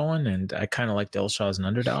money's going, and I kind of like Dillashaw as an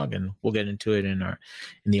underdog, and we'll get into it in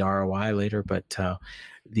the ROI later. But I'm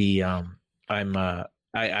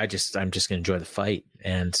just going to enjoy the fight,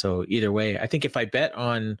 and so either way, I think if I bet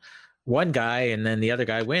on one guy and then the other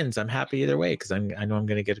guy wins, I'm happy either way, because I know I'm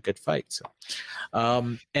going to get a good fight. So,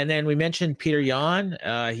 and then we mentioned Peter Yan.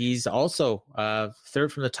 He's also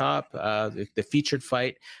third from the top, the featured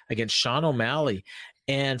fight against Sean O'Malley.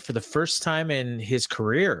 And for the first time in his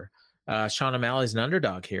career, Sean O'Malley's an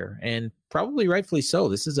underdog here, and probably rightfully so.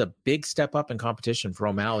 This is a big step up in competition for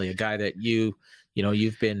O'Malley, a guy that you've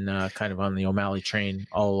been kind of on the O'Malley train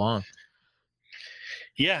all along.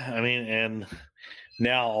 Yeah, I mean, and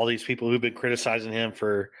now all these people who've been criticizing him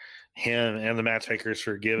and the matchmakers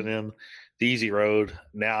for giving him the easy road,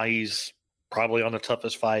 now he's probably on the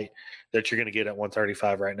toughest fight that you're going to get at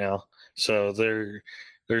 135 right now. So there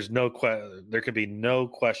could be no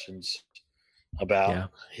questions about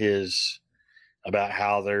about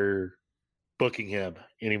how they're booking him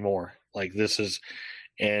anymore. Like, this is,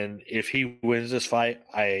 and if he wins this fight,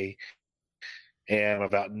 I am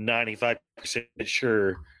about 95%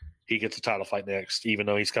 sure he gets a title fight next, even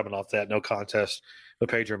though he's coming off that no contest with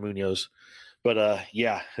Pedro Munoz. But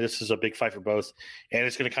yeah, this is a big fight for both, and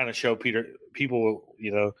it's going to kind of show people,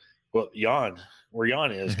 where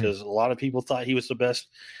Jan is, because a lot of people thought he was the best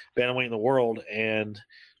bantamweight in the world, and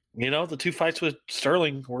the two fights with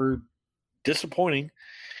Sterling were disappointing,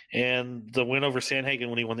 and the win over Sandhagen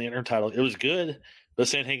when he won the interim title, it was good, but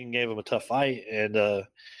Sandhagen gave him a tough fight, and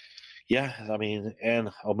yeah, I mean, and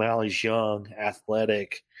O'Malley's young,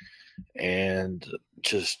 athletic, and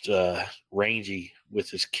just rangy with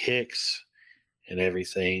his kicks and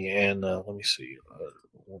everything. And let me see,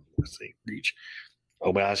 one more thing, reach.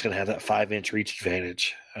 O'Malley's going to have that 5-inch reach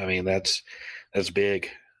advantage. I mean, that's big.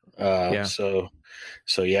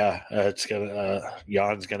 So yeah, it's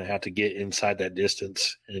Jan's gonna have to get inside that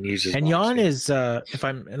distance and use his. And Jan is,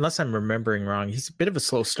 unless I'm remembering wrong, he's a bit of a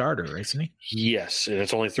slow starter, isn't he? Yes, and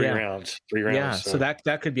it's only three rounds. Yeah, so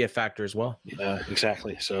that could be a factor as well. Yeah,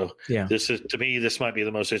 exactly. So yeah, this might be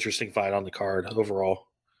the most interesting fight on the card overall.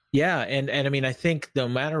 Yeah, and I mean, I think no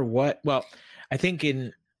matter what, I think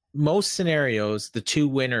in most scenarios, the two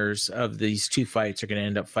winners of these two fights are going to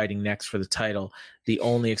end up fighting next for the title. The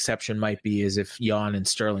only exception might be is if Jan and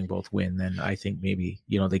Sterling both win, then I think maybe,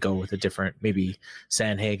 they go with a different, maybe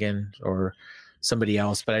Sandhagen or somebody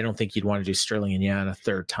else, but I don't think you'd want to do Sterling and Jan a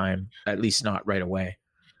third time, at least not right away.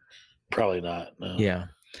 Probably not. No. Yeah.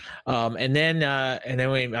 And then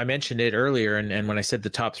I mentioned it earlier. And when I said the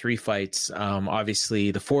top three fights,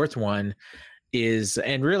 obviously the fourth one is,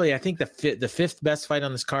 and really, I think the fifth best fight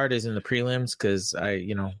on this card is in the prelims, because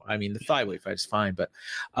the flyweight fight is fine, but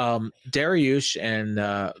Dariush and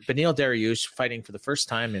Beneil Dariush fighting for the first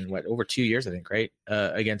time in over 2 years, I think, right?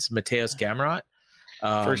 Against Mateus Gamrot.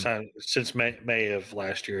 First time since May of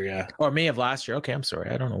last year, yeah. Or May of last year. Okay, I'm sorry.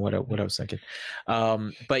 I don't know what I was thinking.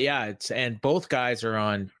 But yeah, and both guys are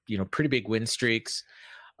on, pretty big win streaks.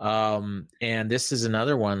 And this is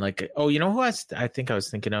another one like, who I think I was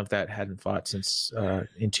thinking of that hadn't fought since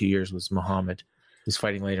in 2 years was Muhammad, who's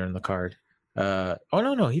fighting later in the card. No,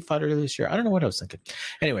 he fought earlier this year. I don't know what I was thinking.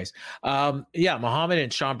 Anyways, Muhammad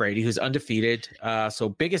and Sean Brady, who's undefeated. So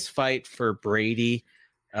biggest fight for Brady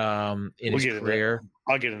in his career.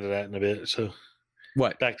 I'll get into that in a bit. So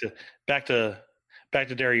what? Back to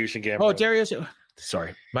Dariush and Gamrot. Oh, Dariush.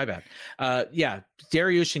 Sorry, my bad.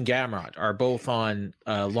 Dariush and Gamrot are both on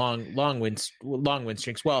long win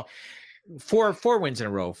streaks. Well, four wins in a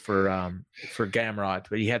row for Gamrot,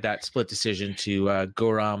 but he had that split decision to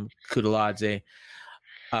Goram Kudladze.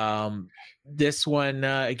 This one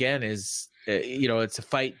again is it's a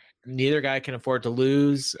fight neither guy can afford to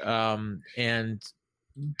lose, and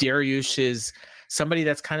Dariush is somebody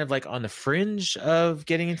that's kind of like on the fringe of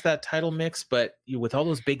getting into that title mix, but with all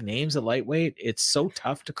those big names at lightweight, it's so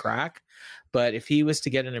tough to crack. But if he was to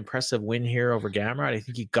get an impressive win here over Gamrot, I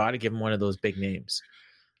think you got to give him one of those big names.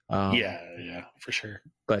 Yeah, for sure.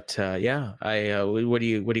 But what do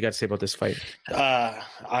you got to say about this fight?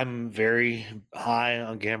 I'm very high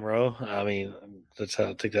on Gamrot. I mean, that's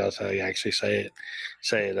how you actually say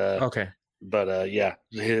it. Okay. But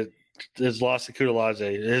his loss to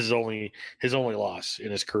Kudladze, his only loss in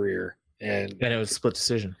his career, and it was split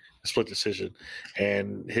decision.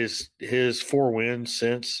 And his 4 wins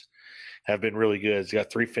since have been really good. He's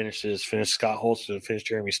got 3 finishes: finished Scott Holston, finished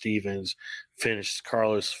Jeremy Stevens, finished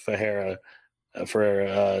Carlos Ferreira for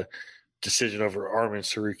a decision over Armin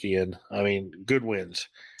Sarukian. I mean, good wins.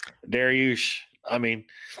 Dariush, I mean,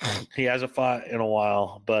 he hasn't fought in a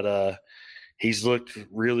while, but he's looked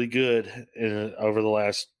really good over the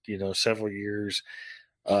last several years.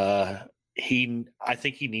 I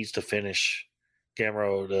think he needs to finish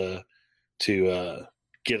Gamrot to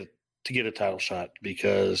get a title shot,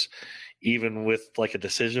 because even with like a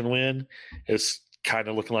decision win, it's kind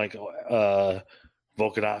of looking like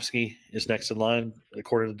Volkanovski is next in line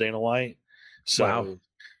according to Dana White. So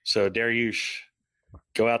Dariush,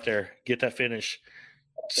 go out there, get that finish.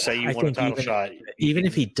 Say you want a title shot. Even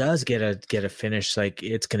if he does get a finish, like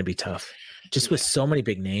it's going to be tough, just with so many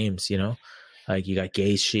big names. Like you got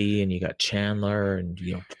Gaethje and you got Chandler and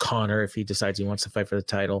Connor if he decides he wants to fight for the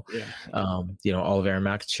title. Yeah. Oliver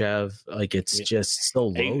Makachev. Like it's just so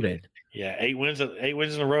loaded. 8 wins in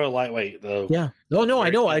a row at lightweight though. Yeah. No, I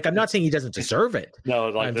know. Like I'm not saying he doesn't deserve it. No,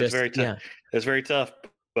 like that's very tough. Yeah. That's very tough.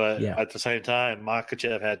 But yeah. At the same time,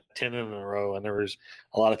 Makachev had 10 in a row, and there was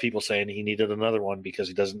a lot of people saying he needed another one because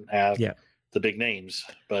he doesn't have the big names.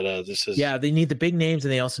 But this is they need the big names,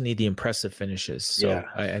 and they also need the impressive finishes. So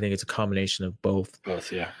I think it's a combination of both.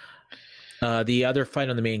 The other fight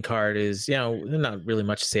on the main card is, not really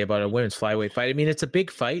much to say about a women's flyweight fight. I mean, it's a big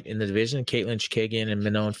fight in the division. Caitlin Chikagian and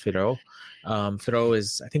Manon Fiorot. Fiorot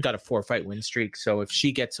is, I think, got a 4-fight win streak. So if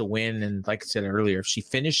she gets a win, and like I said earlier, if she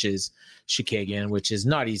finishes Chikagian, which is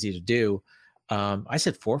not easy to do, I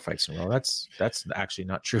said 4 fights in a row. That's actually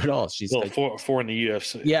not true at all. She's four in the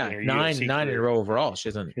UFC. Yeah, nine in a row overall. She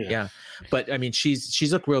doesn't. Yeah. But I mean,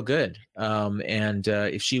 she's looked real good. And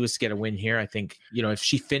if she was to get a win here, I think if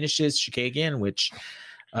she finishes Chikagian, which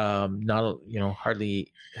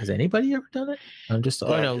hardly has anybody ever done it. I'm just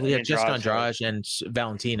just Andrade and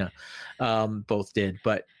Valentina both did,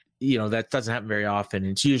 but that doesn't happen very often.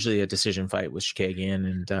 It's usually a decision fight with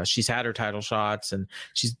Chikagian, and she's had her title shots, and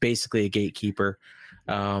she's basically a gatekeeper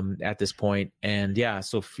at this point. And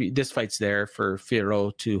so this fight's there for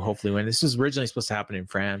Fiorot to hopefully win. This was originally supposed to happen in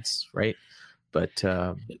France, right? But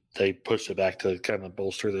they pushed it back to kind of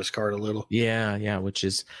bolster this card a little. Yeah, which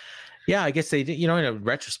is. Yeah, I guess they did. In a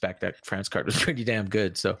retrospect, that France card was pretty damn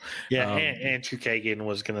good. So and Chikagian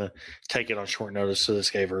was going to take it on short notice, so this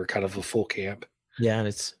gave her kind of a full camp. Yeah, and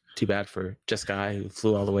it's too bad for Jessica Ai, who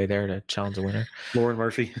flew all the way there to challenge a winner. Lauren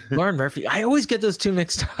Murphy. I always get those two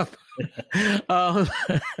mixed up. But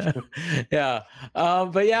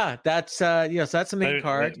that's so that's the main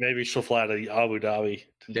card. Maybe she'll fly to Abu Dhabi.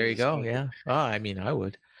 There you go. Yeah. Oh, I mean, I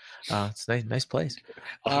would. It's a nice place.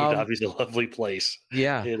 Abu Dhabi's a lovely place.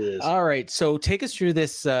 Yeah, it is. All right, so take us through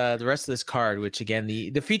this, the rest of this card, which again,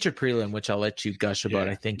 the featured prelim, which I'll let you gush about.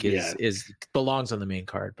 I think is belongs on the main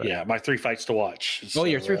card. But my 3 fights to watch. So,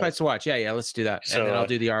 your 3 fights to watch. Yeah, let's do that, and then I'll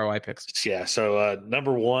do the ROI picks. Yeah. So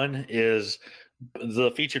number 1 is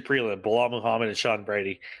the featured prelim: Bilal Muhammad and Sean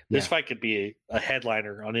Brady. This fight could be a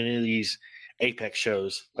headliner on any of these Apex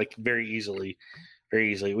shows, like very easily.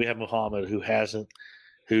 We have Muhammad,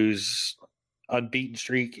 whose unbeaten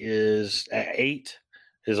streak is at 8.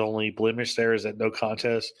 His only blemish there is that no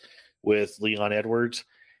contest with Leon Edwards.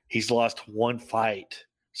 He's lost one fight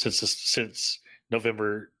since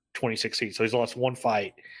November 2016. So he's lost one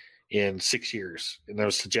fight in 6 years, and that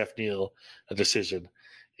was to Jeff Neal, a decision.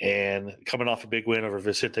 And coming off a big win over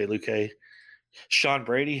Vicente Luque. Sean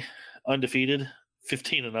Brady, undefeated,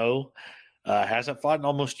 15-0. Hasn't fought in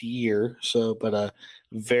almost a year,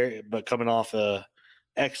 but coming off a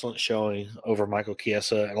excellent showing over Michael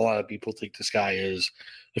Chiesa, and a lot of people think this guy is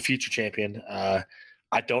a future champion. I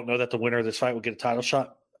don't know that the winner of this fight will get a title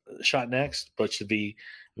shot next, but should be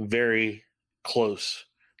very close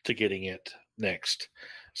to getting it next.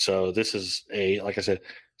 So this is like I said,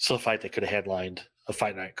 still a fight that could have headlined a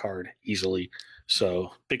fight night card easily.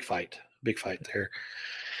 So big fight there.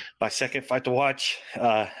 My second fight to watch,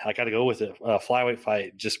 I got to go with it. Flyweight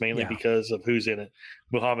fight, just mainly because of who's in it.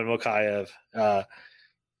 Muhammad Mokaev.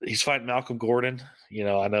 He's fighting Malcolm Gordon.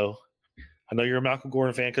 I know you're a Malcolm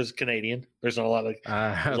Gordon fan because Canadian. There's not a lot of.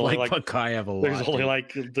 I like Mokaev a lot.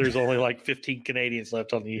 There's only like 15 Canadians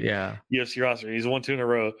left on the UFC roster. He's 1-2 in a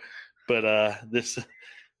row, but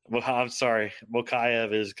I'm sorry,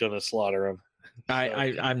 Mokaev is gonna slaughter him.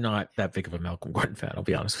 I'm not that big of a Malcolm Gordon fan. I'll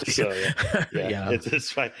be honest with you. So yeah. If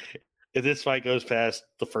this fight goes past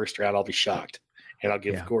the first round, I'll be shocked, and I'll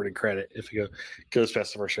give Gordon credit if it goes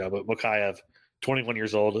past the first round. But Mokaev, 21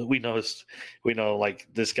 years old, we know like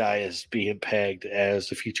this guy is being pegged as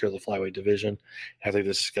the future of the flyweight division. I think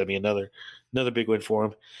this is going to be another big win for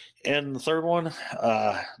him. And the third one,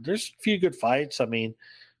 there's a few good fights. I mean,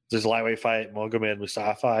 there's a lightweight fight, Mohamed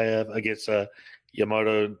Mustafayev against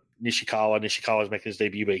Yamato Nishikawa. Nishikawa is making his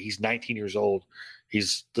debut, but he's 19 years old.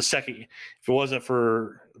 He's the second. If it wasn't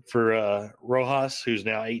for Rojas, who's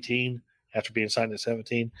now 18 after being signed at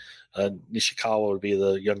 17, Nishikawa would be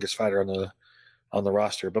the youngest fighter on the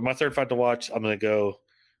roster. But my third fight to watch, I'm going to go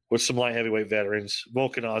with some light heavyweight veterans,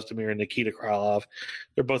 Volkan Ozdemir and Nikita Krylov.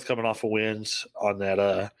 They're both coming off of wins on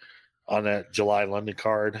that July London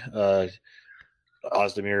card.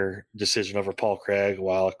 Ozdemir decision over Paul Craig,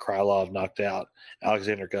 while Krylov knocked out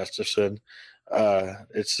Alexander Gustafsson.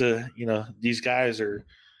 These guys are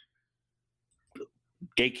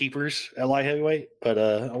gatekeepers at light heavyweight, but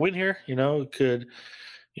a win here, could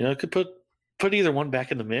put either one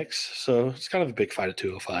back in the mix. So it's kind of a big fight at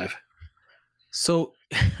 205. So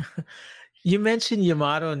you mentioned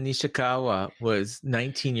Yamato Nishikawa was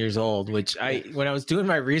 19 years old, which when I was doing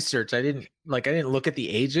my research, I didn't look at the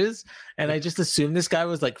ages, and I just assumed this guy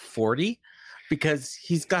was like 40 because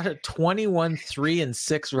he's got a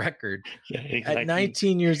 21-3-6 record at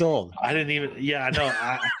 19 years old. I didn't even, I know.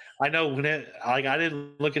 I know I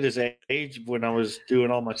didn't look at his age when I was doing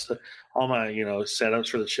all my setups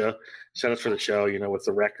for the show,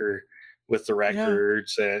 with the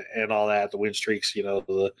records and all that, the win streaks,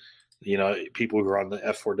 people who were on the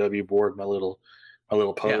F4W board, my little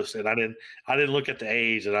post, and I didn't look at the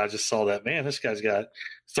age, and I just saw that, man, this guy's got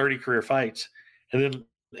 30 career fights, and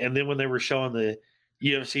then when they were showing the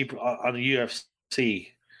UFC on the UFC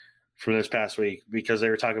from this past week, because they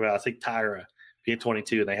were talking about, I think, Tyra being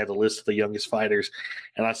 22, and they had the list of the youngest fighters,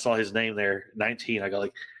 and I saw his name there, 19. I go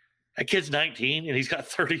like, that kid's 19 and he's got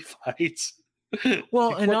 30 fights.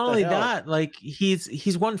 Well, and not only that, like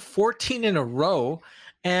he's won 14 in a row,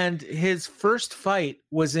 and his first fight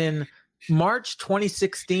was in March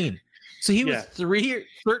 2016. So he was 13.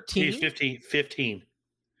 He's 15.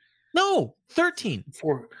 No, 13.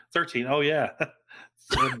 13. Oh yeah.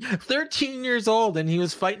 13 years old, and he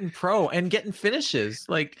was fighting pro and getting finishes.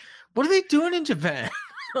 Like, what are they doing in Japan?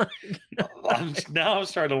 Now I'm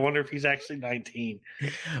starting to wonder if he's actually 19.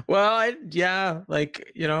 Well, I don't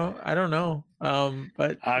know.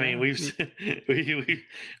 But I mean, we've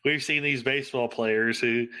seen these baseball players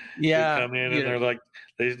who come in and they're like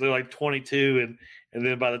 22, and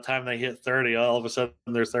then by the time they hit 30, all of a sudden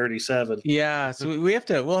they're 37. Yeah, so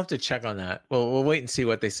we'll have to check on that. We'll wait and see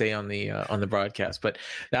what they say on the broadcast. But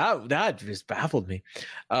that just baffled me.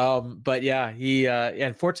 But yeah, he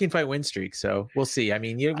and 14 fight win streak. So we'll see. I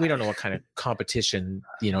mean, we don't know what kind of competition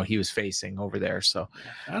he was facing over there. So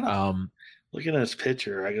looking at his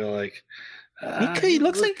picture, I go like. He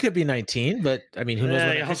looks like he could be 19, but I mean, who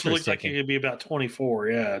knows? He also looks like he could be about 24.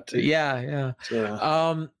 Yeah. Yeah.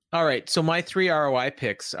 So. All right. So my 3 ROI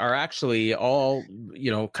picks are actually all,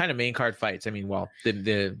 kind of main card fights. I mean, well,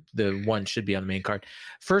 the one should be on the main card.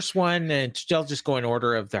 First one, and I'll just go in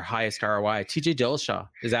order of their highest ROI. TJ Dillashaw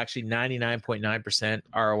is actually 99.9%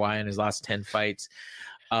 ROI in his last 10 fights.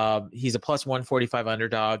 He's a plus 145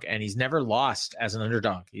 underdog, and he's never lost as an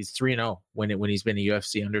underdog. He's 3-0 when he's been a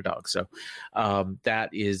UFC underdog. So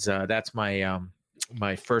that's my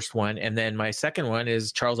my first one. And then my second one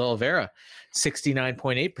is Charles Oliveira,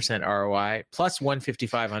 69.8% ROI, plus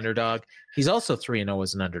 155 underdog. He's also 3-0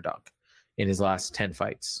 as an underdog in his last 10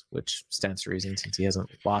 fights, which stands to reason since he hasn't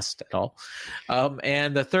lost at all.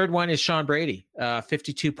 And the third one is Sean Brady,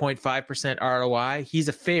 52.5% ROI. He's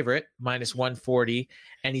a favorite, minus 140,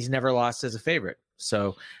 and he's never lost as a favorite.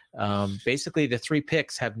 So basically the three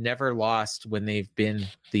picks have never lost when they've been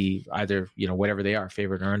the either, whatever they are,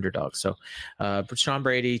 favorite or underdog. So Sean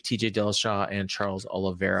Brady, TJ Dillashaw, and Charles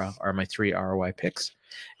Oliveira are my three ROI picks.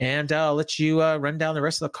 And I'll let you run down the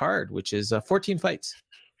rest of the card, which is 14 fights.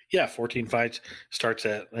 Yeah, 14 fights. Starts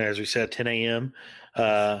at, as we said, 10 a.m.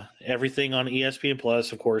 Everything on ESPN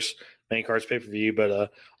Plus, of course, main cards pay-per-view,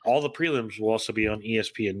 but all the prelims will also be on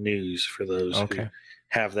ESPN News for those who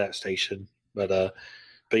have that station. But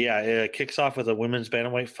yeah, it kicks off with a women's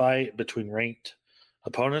bantamweight fight between ranked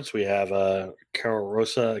opponents. We have Carol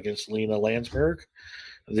Rosa against Lena Landsberg.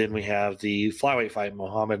 Then we have the flyweight fight,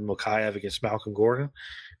 Mohamed Mokaev against Malcolm Gordon.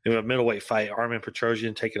 Then we have middleweight fight, Armin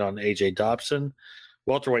Petrosyan taking on AJ Dobson.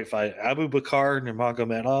 Welterweight fight, Abu Bakar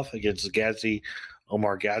Nurmagomedov against Ghazi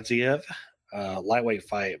Omar Gadziev. Lightweight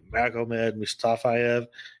fight, Magomed Mustafayev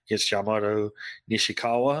against Yamato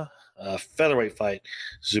Nishikawa. Featherweight fight,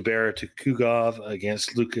 Zubair Tukugov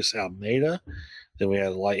against Lucas Almeida. Then we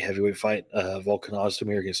have the light heavyweight fight, Volkan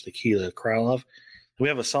Ozdemir against Nikita Krylov. We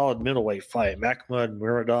have a solid middleweight fight, Makhmud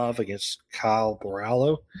Muradov against Kyle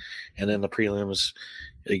Borrallo. And then the prelims,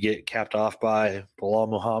 they get capped off by Bilal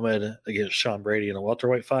Muhammad against Sean Brady in a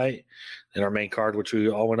welterweight fight. Then our main card, which we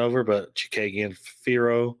all went over, but Chikagian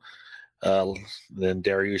Firo, then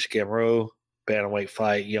Dariush Gamro, bantamweight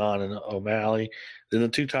fight, Jan and O'Malley. Then the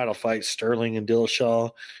two title fights, Sterling and Dillashaw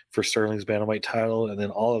for Sterling's bantamweight title, and then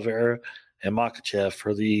Oliveira and Makhachev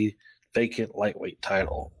for the vacant lightweight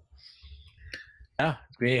title. Yeah,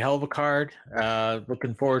 be a hell of a card.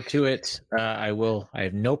 Looking forward to it. I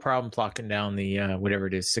have no problem plocking down the whatever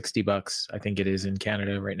it is, $60. I think it is in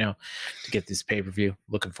Canada right now to get this pay-per-view.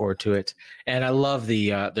 Looking forward to it. And I love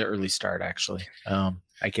the early start, actually.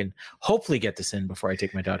 I can hopefully get this in before I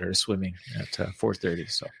take my daughter to swimming at 4:30.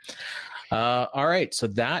 So all right, so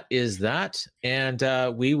that is that. And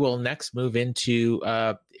we will next move into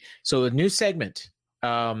so a new segment.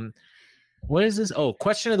 What is this? Oh,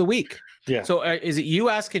 question of the week. Yeah. So is it you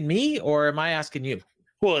asking me or am I asking you?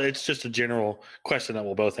 Well, it's just a general question that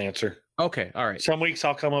we'll both answer. Okay. All right. Some weeks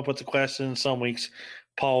I'll come up with a question. Some weeks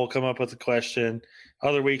Paul will come up with a question.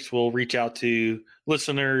 Other weeks we'll reach out to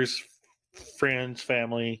listeners, friends,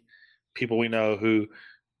 family, people we know who,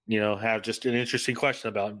 have just an interesting question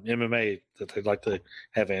about MMA that they'd like to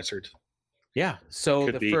have answered. Yeah. So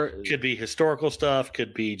could be historical stuff,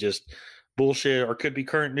 could be just bullshit, or could be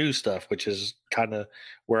current news stuff, which is kind of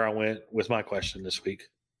where I went with my question this week.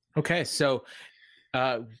 Okay, so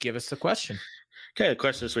give us the question. Okay, the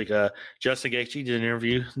question this week. Justin Gaethje did an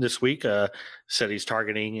interview this week. Said he's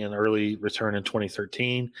targeting an early return in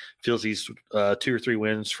 2013. Feels he's 2 or 3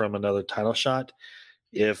 wins from another title shot.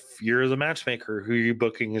 If you're the matchmaker, who are you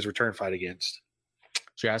booking his return fight against?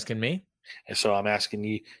 You're asking me? And so I'm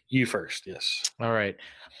asking you first. Yes. All right.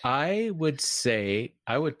 I would say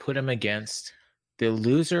I would put him against the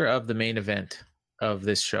loser of the main event of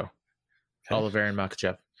this show, Oliveira and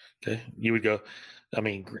Makhachev. Okay. You would go. I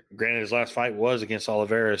mean, granted, his last fight was against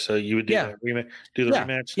Oliveira, so you would do the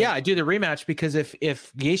rematch. Yeah, I do the rematch because if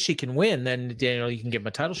Gaethje can win, then Daniel, you can give him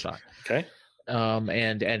a title shot. Okay.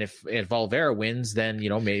 And if Oliveira wins, then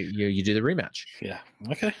maybe you do the rematch. Yeah.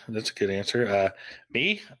 Okay, that's a good answer.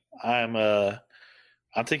 Me, I'm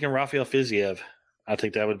thinking Rafael Fiziev. I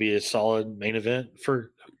think that would be a solid main event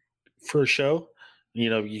for a show.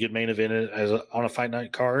 You could main event it on a fight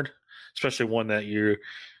night card, especially one that you're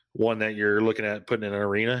looking at putting in an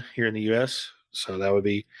arena here in the U.S. So that would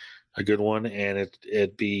be a good one, and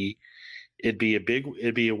it'd be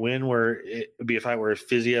a win where it would be a fight where if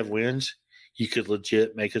Fiziev wins, you could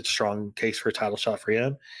legit make a strong case for a title shot for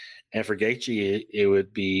him. And for Gaethje, it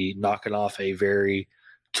would be knocking off a very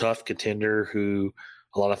tough contender who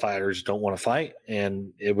a lot of fighters don't want to fight.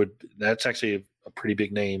 And that's actually a pretty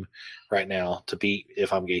big name right now to beat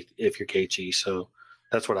if you're Gaethje. So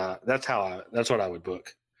that's what I would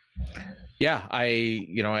book. Yeah. I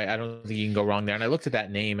don't think you can go wrong there. And I looked at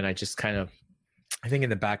that name and I just I think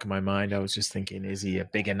in the back of my mind, I was just thinking, is he a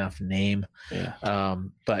big enough name? Yeah.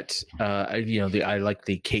 But I like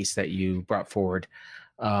the case that you brought forward.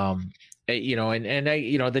 The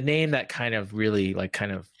name that kind of really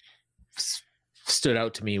stood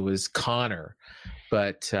out to me was Connor.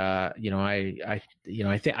 But I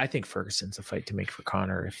think Ferguson's a fight to make for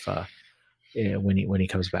Connor when he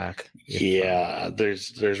comes back.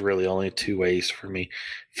 There's really only two ways for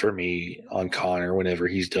me on Connor whenever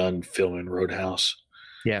he's done filming Roadhouse.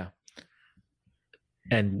 Yeah.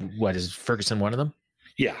 And what is Ferguson one of them?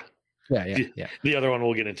 Yeah. Yeah. The other one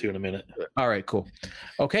we'll get into in a minute. All right, cool.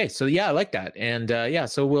 Okay, so yeah, I like that. And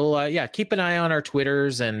so we'll keep an eye on our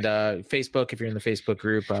Twitters and Facebook if you're in the Facebook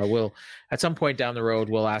group. We'll at some point down the road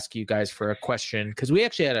we'll ask you guys for a question, because we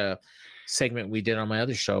actually had a segment we did on my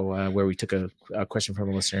other show where we took a question from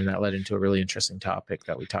a listener, and that led into a really interesting topic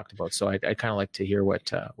that we talked about. So I kind of like to hear what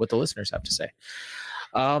the listeners have to say.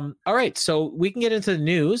 All right, so we can get into the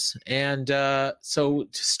news. And so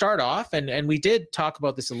to start off, and we did talk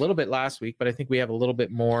about this a little bit last week, but I think we have a little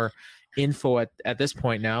bit more info at this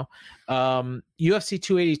point now. UFC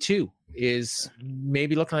 282 is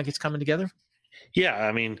maybe looking like it's coming together. Yeah,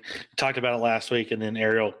 I mean, talked about it last week, and then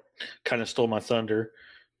Ariel kind of stole my thunder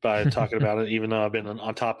by talking about it, even though I've been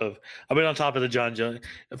on top of the John Jones.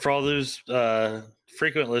 For all those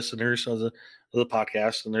frequent listeners of the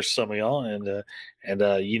podcast, and there's some of y'all, and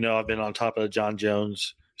I've been on top of John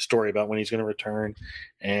Jones' story about when he's going to return,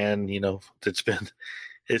 and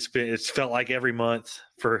it's felt like every month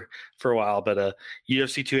for a while, but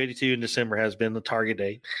UFC 282 in December has been the target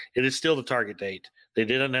date. It is still the target date. They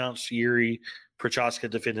did announce Yuri Prochazka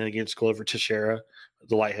defending against Glover Teixeira,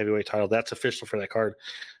 the light heavyweight title. That's official for that card,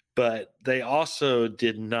 but they also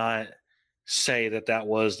did not say that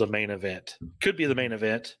was the main event. Could be the main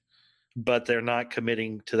event, but they're not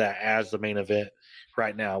committing to that as the main event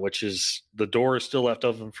right now, which is the door is still left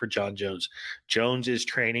open for John Jones. Jones is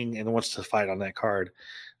training and wants to fight on that card.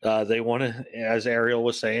 They wanted, as Ariel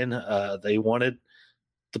was saying, they wanted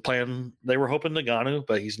the plan. They were hoping Ngannou,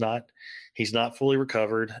 but he's not fully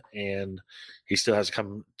recovered, and he still has to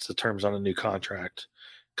come to terms on a new contract.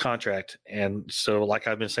 And so, like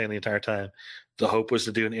I've been saying the entire time, the hope was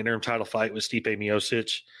to do an interim title fight with Stipe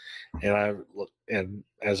Miocic. And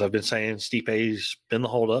as I've been saying, Stipe's been the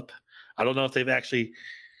holdup. I don't know if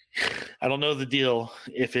I don't know the deal,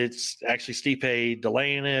 if it's actually Stipe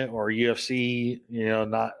delaying it or UFC,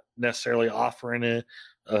 not necessarily offering it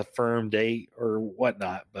a firm date or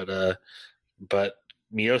whatnot. But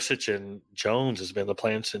Miocic and Jones has been the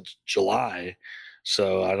plan since July.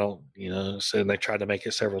 So I don't, and they tried to make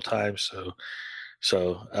it several times.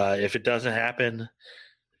 So if it doesn't happen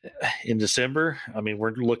in December, I mean,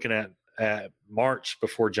 we're looking at March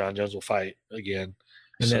before John Jones will fight again.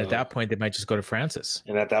 And then at that point, they might just go to Francis.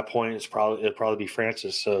 And at that point, it'll probably be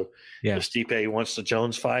Francis. So if Stipe wants the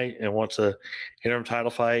Jones fight and wants a interim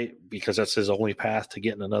title fight, because that's his only path to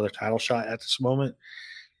getting another title shot at this moment,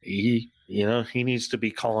 he needs to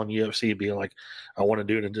be calling UFC and being like, I want to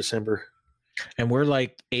do it in December. And we're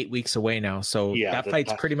like 8 weeks away now, so that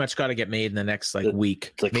fight's pretty much got to get made in the next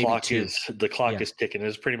week. The clock is ticking.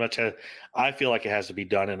 It's pretty much I feel like it has to be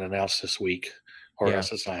done and announced this week, or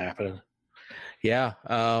else it's not happening. Yeah,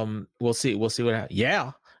 we'll see. We'll see what happens.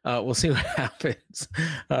 Yeah, we'll see what happens.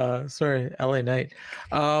 Sorry, LA Knight.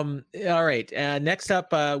 All right. Next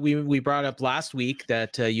up, we brought up last week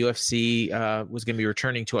that UFC was going to be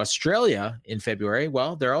returning to Australia in February.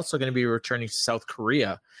 Well, they're also going to be returning to South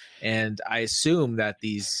Korea, and I assume that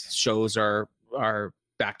these shows are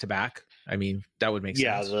back to back. I mean, that would make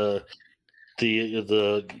sense. Yeah,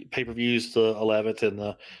 the pay-per-views the 11th,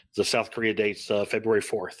 and the South Korea dates February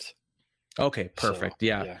 4th. Okay, perfect. So,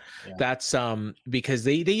 yeah. That's because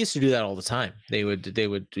they used to do that all the time. They would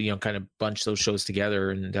kind of bunch those shows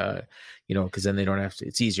together, and because then they don't have to.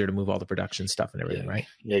 It's easier to move all the production stuff and everything, right?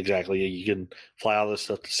 Yeah, exactly. You can fly all this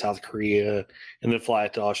stuff to South Korea, and then fly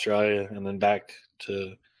it to Australia, and then back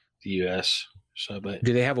to the U.S. So, but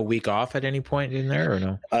do they have a week off at any point in there or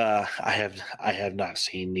no? I have not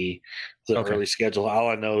seen the early schedule. All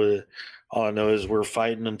I know is we're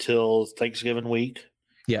fighting until Thanksgiving week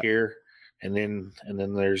here. And then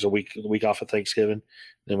there's a week off of Thanksgiving.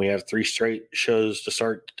 Then we have 3 straight shows to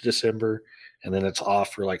start December, and then it's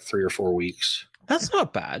off for like 3 or 4 weeks. That's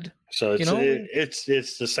not bad. So it's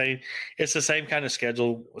the same. It's the same kind of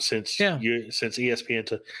schedule since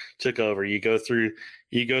ESPN took over. You go through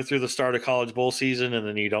the start of college bowl season, and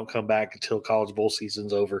then you don't come back until college bowl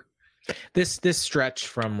season's over. This stretch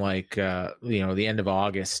from the end of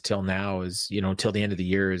August till now is till the end of the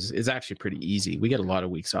year is actually pretty easy. We get a lot of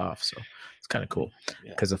weeks off, so it's kind of cool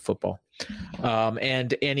because of football.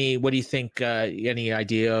 And what do you think? Any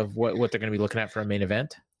idea of what they're going to be looking at for a main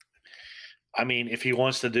event? I mean, if he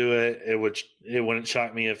wants to do it, it wouldn't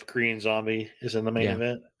shock me if Korean Zombie is in the main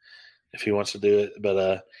event. If he wants to do it,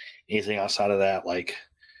 but anything outside of that,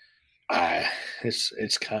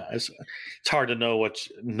 it's hard to know what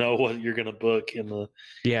you're going to book in the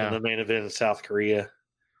main event in South Korea.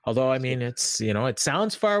 Although, I mean, it's, it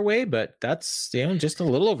sounds far away, but that's, just a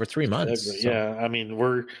little over 3 months. Exactly. So. Yeah. I mean,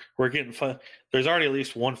 we're getting fun. There's already at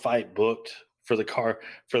least one fight booked for the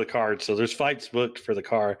card. So there's fights booked for the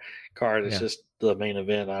card. It's just the main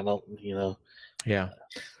event. I don't, Yeah.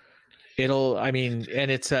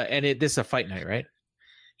 This is a fight night, right?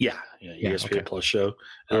 Yeah. ESPN Plus show.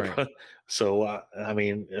 Right. So,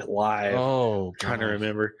 live. Oh, trying to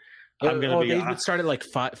remember. They would start at like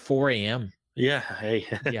 4 a.m. Yeah. Hey.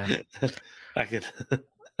 Yeah. I could.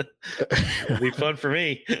 It'll be fun for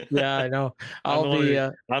me. Yeah, I know.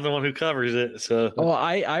 I'm the one who covers it. So. Oh,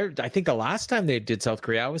 I think the last time they did South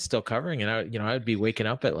Korea, I was still covering, and I'd be waking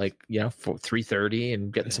up at 3:30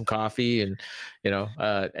 and getting some coffee, and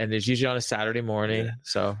and it's usually on a Saturday morning. Yeah.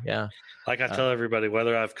 So yeah. Like I tell everybody,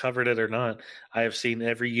 whether I've covered it or not, I have seen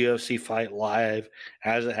every UFC fight live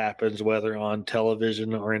as it happens, whether on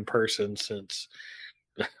television or in person since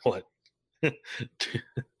what?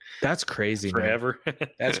 That's crazy. Forever.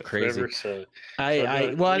 That's crazy. Forever,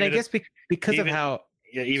 and I guess because of how.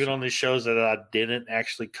 Yeah, even on these shows that I didn't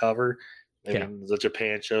actually cover, the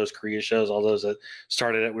Japan shows, Korea shows, all those that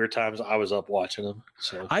started at weird times, I was up watching them.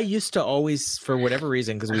 So I used to always, for whatever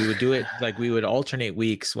reason, because we would do it we would alternate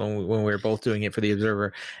weeks when we were both doing it for the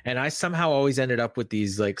Observer, and I somehow always ended up with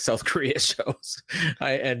these South Korea shows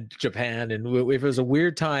and Japan, and if it was a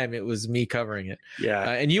weird time, it was me covering it.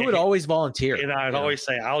 Yeah, and you would always volunteer, and I'd always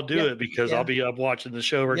say I'll do it because I'll be up watching the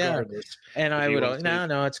show regardless. Yeah. And I would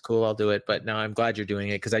no, it's cool, I'll do it. But no, I'm glad you're doing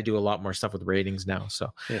it because I do a lot more stuff with ratings now.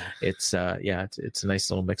 So it's it's a nice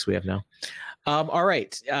little mix we have now. All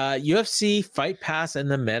right, UFC Fight Pass and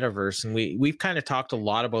the Metaverse, and we've kind of talked a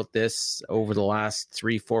lot about this over the last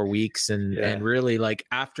 3-4 weeks, and really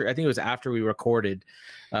after, I think it was after we recorded,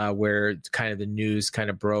 where kind of the news kind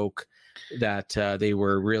of broke that they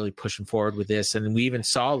were really pushing forward with this, and we even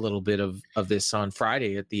saw a little bit of this on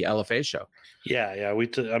Friday at the LFA show. Yeah,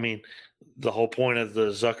 the whole point of the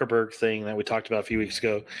Zuckerberg thing that we talked about a few weeks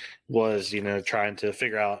ago was, trying to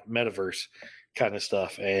figure out metaverse kind of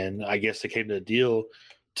stuff. And I guess they came to a deal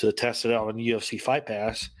to test it out on UFC Fight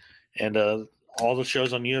Pass, and all the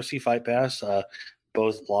shows on UFC Fight Pass,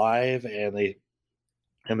 both live, and they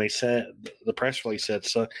said, the press release said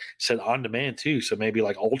on demand too. So maybe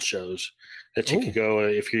old shows that you could go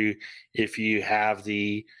if you have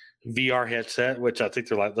the VR headset, which I think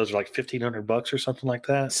those are $1,500 or something like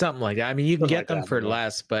that. Something like that. I mean, you can get them for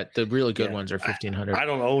less, but the really good ones are $1,500. I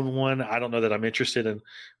don't own one. I don't know that I'm interested in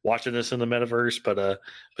watching this in the metaverse, but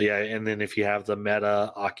yeah. And then if you have the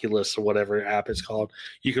Meta Oculus or whatever app it's called,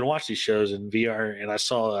 you can watch these shows in VR. And I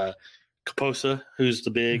saw Kaposa, who's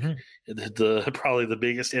the big, probably the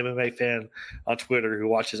biggest MMA fan on Twitter, who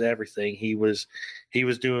watches everything. He was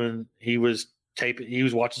watching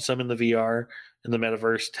some in the VR, in the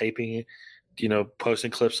metaverse, taping it, posting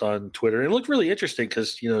clips on Twitter. It looked really interesting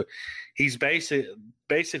because, he's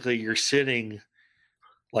basically you're sitting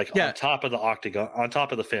on top of the octagon, on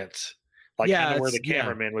top of the fence, kind of where the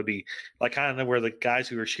cameraman would be, kind of where the guys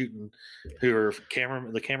who are shooting, the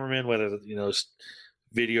cameramen, whether,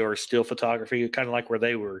 video or still photography, kind of like where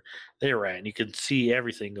they were at, and you could see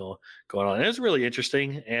everything going on. And it's really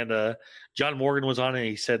interesting. And John Morgan was on it, and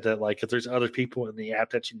he said that if there's other people in the app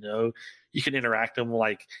that you can interact them,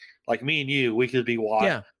 like me and you, we could be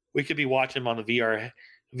watching them on the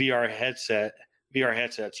VR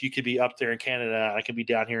headsets. You could be up there in Canada, I could be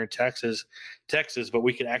down here in Texas, but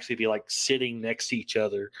we could actually be sitting next to each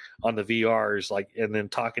other on the VRs, and then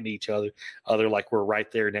talking to each other like we're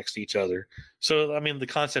right there next to each other. So, I mean, the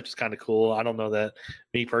concept is kind of cool. I don't know that,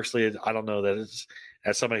 me personally, I don't know that it's,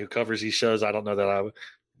 as somebody who covers these shows, I don't know that I would,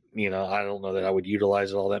 I don't know that I would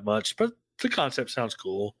utilize it all that much, but the concept sounds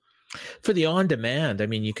cool. For the on demand, I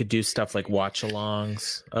mean, you could do stuff like watch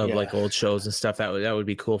alongs of old shows and stuff. That would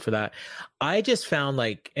be cool for that. I just found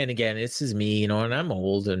and again, this is me, and I'm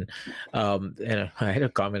old, and I had a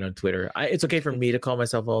comment on Twitter. It's okay for me to call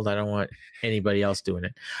myself old. I don't want anybody else doing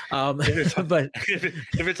it. But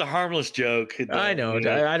if it's a harmless joke, I know.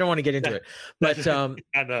 I don't want to get into it. But I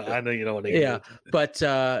know you don't want to get into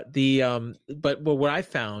it. But what I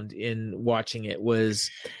found in watching it was,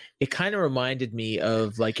 it kind of reminded me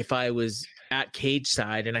of if I was at cage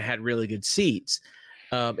side and I had really good seats,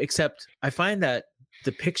 except I find that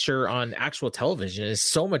the picture on actual television is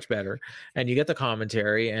so much better, and you get the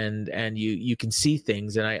commentary and you can see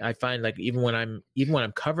things. And I find even when I'm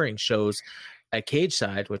covering shows at cage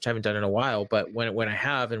side, which I haven't done in a while, but when I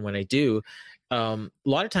have and when I do, a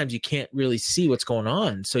lot of times you can't really see what's going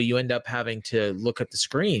on, so you end up having to look at the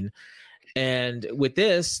screen. And with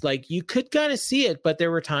this, like you could kind of see it, but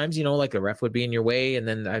there were times, like the ref would be in your way. And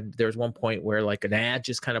then there was one point where like an ad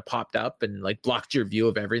just kind of popped up and like blocked your view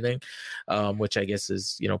of everything, which I guess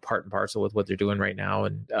is, part and parcel with what they're doing right now.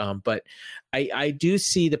 And, but I do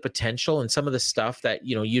see the potential in some of the stuff that,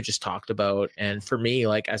 you just talked about. And for me,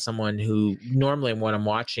 like as someone who normally when I'm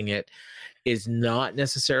watching it is not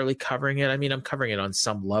necessarily covering it. I mean, I'm covering it on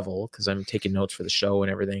some level because I'm taking notes for the show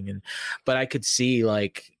and everything. But I could see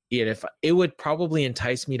like, if it would probably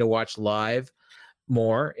entice me to watch live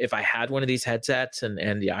more if I had one of these headsets and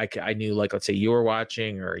I knew, like, let's say you were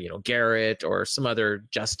watching or, Garrett or some other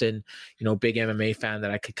Justin, big MMA fan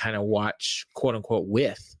that I could kind of watch quote unquote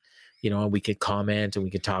with, and we could comment and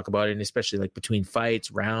we could talk about it. And especially like between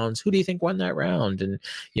fights, rounds, who do you think won that round? And,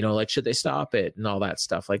 like, should they stop it and all that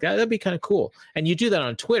stuff like that? That'd be kind of cool. And you do that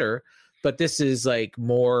on Twitter, but this is like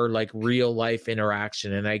more like real life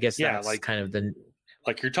interaction. And I guess that's like kind of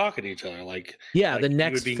like you're talking to each other, like the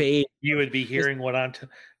next phase. You would be hearing what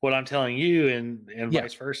I'm telling you, and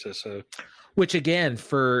vice versa. So, which again,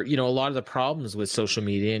 for a lot of the problems with social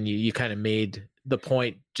media, and you kind of made the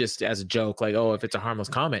point just as a joke, like, oh, if it's a harmless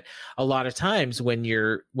comment, a lot of times when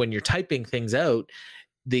you're typing things out,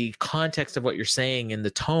 the context of what you're saying and the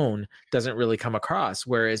tone doesn't really come across.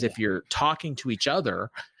 Whereas if you're talking to each other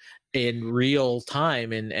in real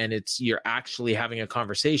time and you're actually having a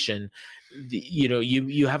conversation,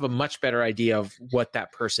 you have a much better idea of what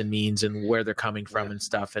that person means and where they're coming from and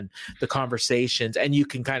stuff, and the conversations, and you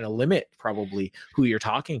can kind of limit probably who you're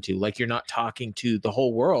talking to. Like you're not talking to the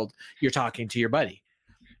whole world, you're talking to your buddy.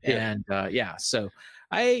 And so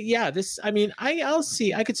I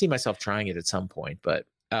could see myself trying it at some point, but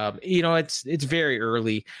it's very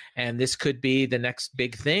early, and this could be the next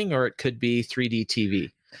big thing, or it could be 3D TV.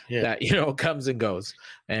 That comes and goes,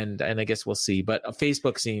 and I guess we'll see. But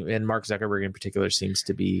Facebook and Mark Zuckerberg in particular seems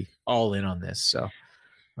to be all in on this, so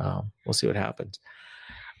we'll see what happens.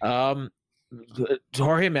 Jorge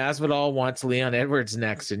Masvidal wants Leon Edwards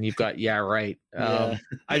next, and you've got right. I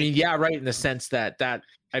mean, right in the sense that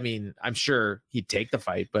I mean, I'm sure he'd take the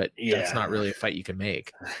fight, but that's not really a fight you can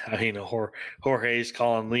make. I mean, Jorge's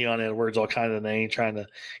calling Leon Edwards all kinds of names, trying to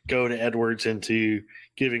go to Edwards into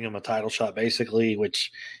giving him a title shot, basically,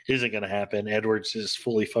 which isn't going to happen. Edwards is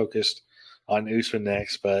fully focused on Usman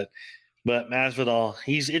next, but Masvidal,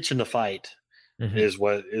 he's itching to fight, is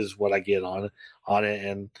what I get on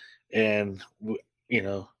it, and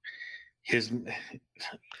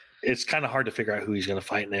it's kind of hard to figure out who he's going to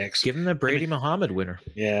fight next. Give him the Brady Muhammad winner.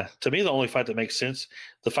 Yeah. To me, the only fight that makes sense,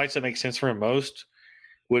 the fights that make sense for him most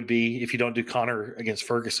would be, if you don't do Conor against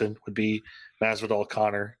Ferguson, would be Masvidal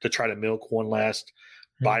Conor, to try to milk one last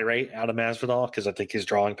buy rate out of Masvidal, because I think his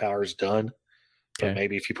drawing power is done. But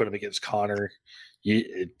maybe if you put him against Conor,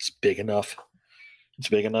 it's big enough. It's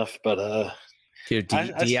big enough. But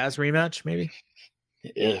Diaz rematch, maybe?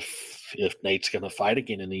 If Nate's going to fight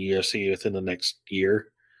again in the UFC within the next year.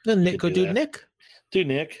 Then Nick would do Nick. Do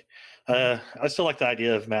Nick. I still like the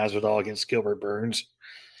idea of Masvidal against Gilbert Burns.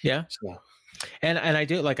 Yeah. So. And I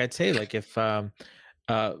do, like, I'd say, like, if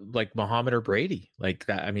like Muhammad or Brady, like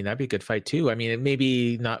that, I mean, that'd be a good fight too. I mean, it may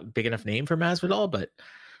be not big enough name for Masvidal, but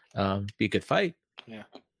be a good fight. Yeah.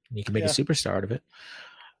 You can make a superstar out of it.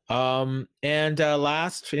 And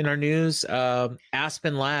last in our news,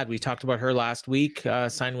 Aspen Ladd, we talked about her last week,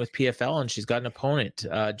 signed with PFL, and she's got an opponent,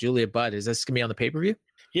 Julia Budd. Is this gonna be on the pay-per-view?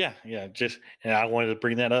 Yeah. And I wanted to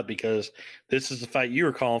bring that up because this is the fight you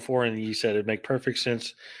were calling for, and you said it'd make perfect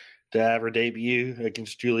sense to have her debut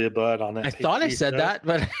against Julia Budd on that. I thought I said that,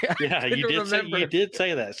 but yeah, you did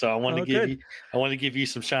say that. So I wanted to give you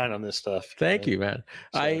some shine on this stuff. Thank you, man.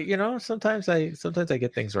 So. Sometimes I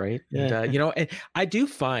get things right. Yeah. And, and I do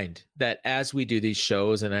find that as we do these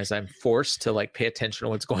shows and as I'm forced to like pay attention to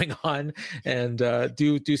what's going on and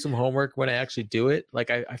do some homework when I actually do it, like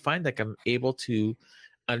I find like I'm able to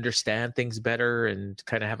understand things better and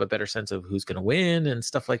kind of have a better sense of who's going to win and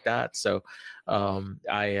stuff like that. So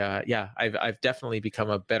I've definitely become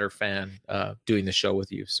a better fan doing the show with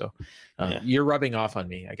you. So you're rubbing off on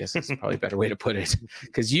me, I guess is probably a better way to put it,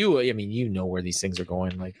 because you know where these things are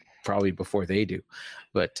going, like probably before they do,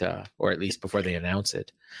 but or at least before they announce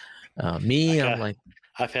it. I'm like,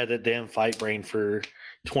 I've had that damn fight brain for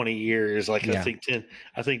 20 years. Like I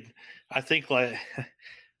think like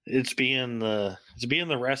it's being the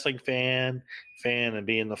wrestling fan and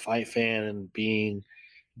being the fight fan and being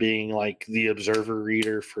like the observer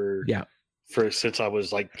reader for since I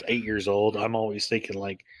was like 8 years old. I'm always thinking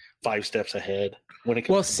like 5 steps ahead. when it comes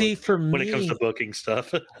Well, to see, for me, when it comes to booking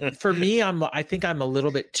stuff. for me, I think I'm a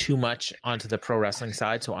little bit too much onto the pro wrestling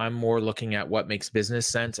side, so I'm more looking at what makes business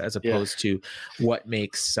sense as opposed to what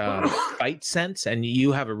makes fight sense. And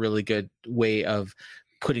you have a really good way of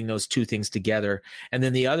putting those two things together. And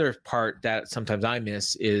then the other part that sometimes I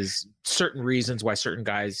miss is certain reasons why certain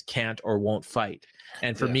guys can't or won't fight.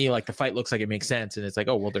 And for me, like the fight looks like it makes sense, and it's like,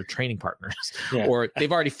 oh well, they're training partners, or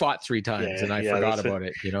they've already fought 3 times, and I forgot about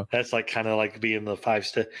it. You know, that's like kind of like being the five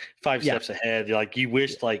steps ahead. Like you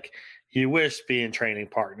wish being training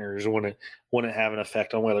partners wouldn't have an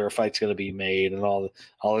effect on whether a fight's going to be made and all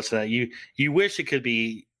this and that. You wish it could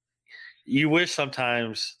be. You wish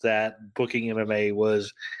sometimes that booking MMA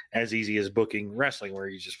was as easy as booking wrestling, where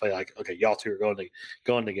you just play like, okay, y'all two are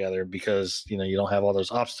going together because you don't have all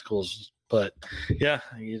those obstacles. But yeah,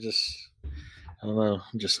 you just, I don't know,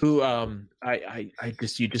 just who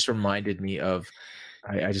you just reminded me of.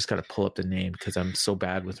 I just got to pull up the name because I'm so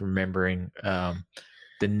bad with remembering the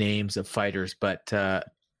names of fighters. But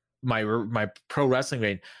my pro wrestling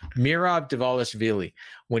brain, Mirab Dvalishvili,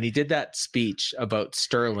 when he did that speech about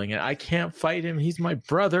Sterling, and I can't fight him, he's my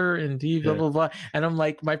brother, and blah blah blah. And I'm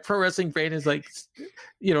like, my pro wrestling brain is like,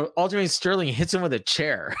 Aljamain Sterling hits him with a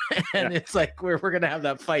chair, and it's like we're gonna have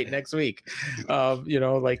that fight next week.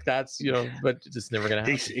 Like that's but it's never gonna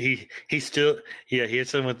happen. He still he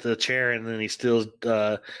hits him with the chair, and then he steals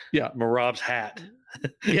Mirab's hat.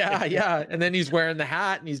 yeah, and then he's wearing the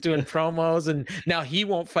hat and he's doing promos, and now he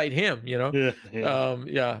won't fight him.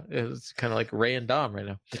 It's kind of like Ray and Dom right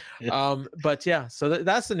now. But yeah, so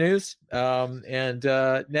that's the news. And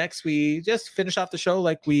next we just finish off the show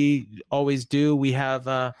like we always do. We have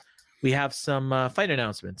some fight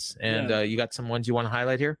announcements, and you got some ones you want to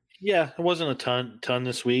highlight here? Yeah, it wasn't a ton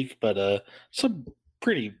this week, but some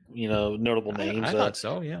pretty notable names. I thought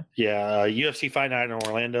so. Yeah. UFC Fight Night in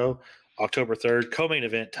Orlando, October 3rd, co-main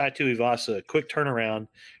event, Taito Ivasa, quick turnaround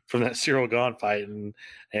from that Cyril Gahn fight, and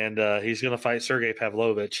he's going to fight Sergey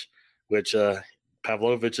Pavlovich, which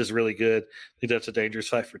Pavlovich is really good. I think that's a dangerous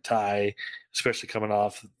fight for Tai, especially coming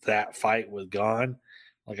off that fight with Gahn.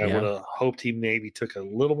 I would have hoped he maybe took a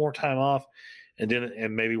little more time off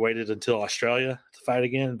and maybe waited until Australia to fight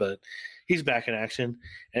again, but he's back in action.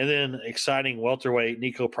 And then exciting welterweight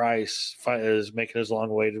Nico Price is making his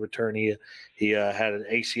long-awaited return. He had an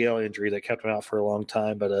ACL injury that kept him out for a long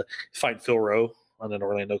time, but he's fighting Phil Rowe on an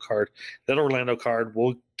Orlando card. That Orlando card,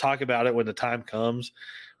 we'll talk about it when the time comes,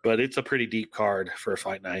 but it's a pretty deep card for a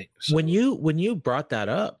fight night. So. When you brought that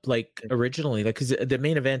up, originally, because the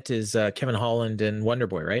main event is Kevin Holland and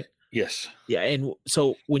Wonderboy, right? Yes. Yeah, and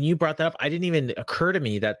so when you brought that up, I didn't even occur to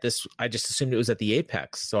me that I just assumed it was at the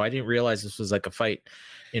Apex, so I didn't realize this was like a fight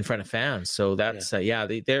in front of fans. So that's they're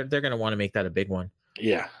going to want to make that a big one.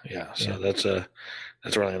 Yeah. So that's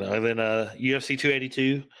really nice. And then UFC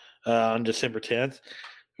 282 on December 10th,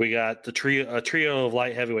 we got a trio of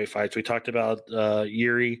light heavyweight fights. We talked about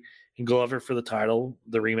Yuri and Glover for the title,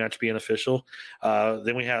 the rematch being official.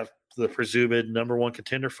 Then we have the presumed number one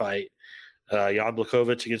contender fight. Jan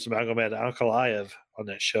Blachowicz against Magomed Ankalaev on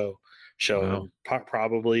that show. Wow.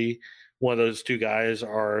 Probably one of those two guys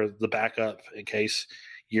are the backup in case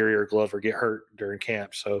Yuri or Glover get hurt during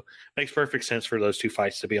camp. So makes perfect sense for those two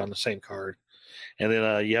fights to be on the same card. And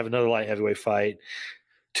then you have another light heavyweight fight.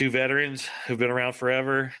 Two veterans who've been around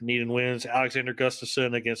forever, needing wins. Alexander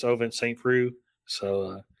Gustafsson against Ovince St. Preux.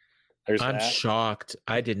 So I'm shocked.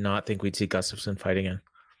 I did not think we'd see Gustafsson fight again.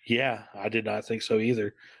 Yeah, I did not think so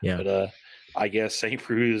either. Yeah. But I guess St.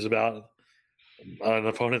 Preux is about an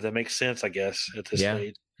opponent that makes sense, I guess, at this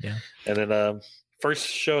stage. Yeah. And then first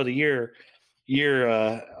show of the year,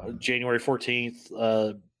 January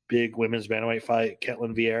 14th, big women's bantamweight fight,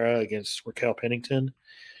 Ketlin Vieira against Raquel Pennington.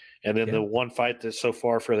 And then the one fight that's so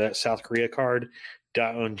far for that South Korea card,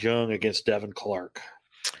 Da-Un Jung against Devin Clark.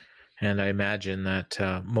 And I imagine that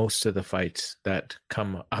most of the fights that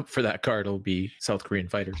come up for that card will be South Korean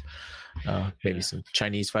fighters. Maybe some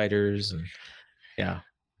Chinese fighters and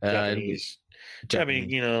Japanese. I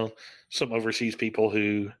mean, some overseas people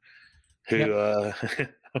who never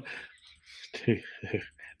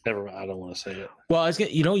mind, I don't want to say it. Well,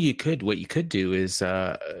 what you could do is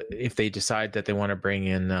if they decide that they want to bring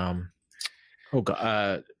in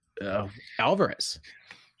Alvarez,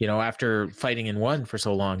 after fighting in one for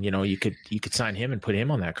so long, you could sign him and put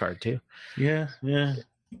him on that card too. Yeah.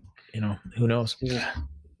 Who knows? Yeah.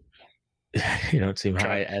 You don't seem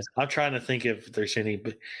high as I'm trying to think if there's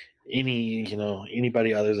anybody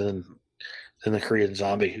other than the Korean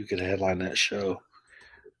Zombie who could headline that show.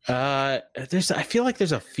 I feel like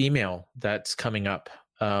there's a female that's coming up.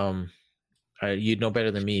 You'd know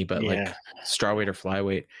better than me, but like strawweight or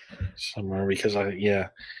flyweight somewhere, because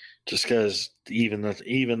just because even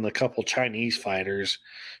the couple Chinese fighters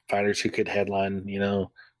who could headline,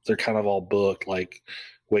 they're kind of all booked. Like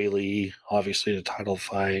Wei Li, obviously the title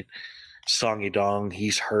fight. Song Yadong,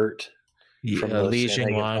 he's hurt. Li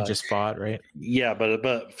Jingliang just fought, right? Yeah,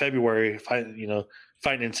 but February, fighting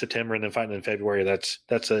in September and then fighting in February,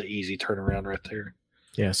 that's an easy turnaround right there.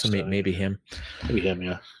 Yeah, so maybe him. Maybe him,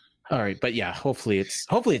 yeah. All right, but yeah, hopefully it's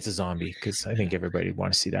a zombie, because I think everybody would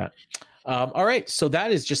want to see that. All right, so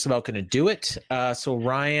that is just about going to do it. So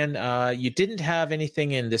Ryan, you didn't have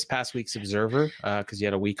anything in this past week's Observer because you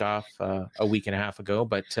had a week off a week and a half ago,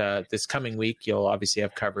 but this coming week you'll obviously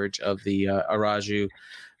have coverage of the Araju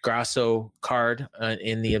Grasso card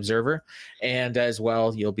in the Observer, and as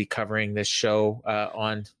well you'll be covering this show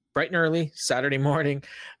on bright and early Saturday morning,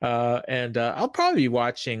 and I'll probably be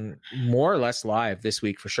watching more or less live this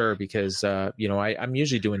week for sure, because I'm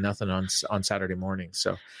usually doing nothing on Saturday morning,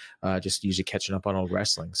 so just usually catching up on old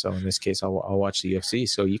wrestling. So in this case, I'll watch the UFC.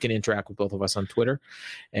 So you can interact with both of us on Twitter,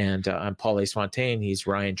 and I'm Paul A. Fontaine. He's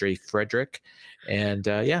Ryan Dre Frederick, and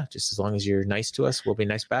just as long as you're nice to us, we'll be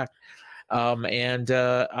nice back. And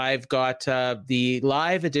I've got the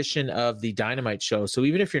live edition of the Dynamite show. So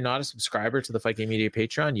even if you're not a subscriber to the Fight Game Media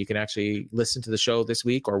Patreon, you can actually listen to the show this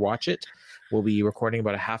week or watch it. We'll be recording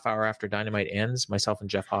about a half hour after Dynamite ends, myself and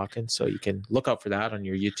Jeff Hawkins. So you can look out for that on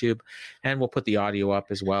your YouTube, and we'll put the audio up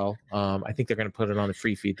as well. I think they're going to put it on the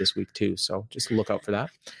free feed this week too. So just look out for that.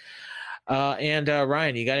 And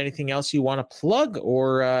Ryan, you got anything else you want to plug,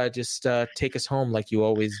 or just take us home like you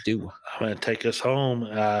always do? I'm going to take us home.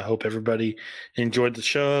 I hope everybody enjoyed the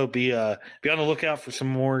show. Be on the lookout for some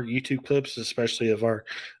more YouTube clips, especially of our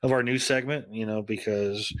new segment.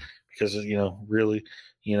 Because really,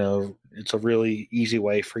 it's a really easy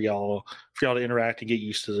way for y'all to interact and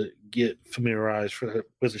get familiarized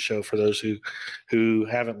with the show for those who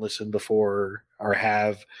haven't listened before or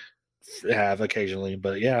have occasionally.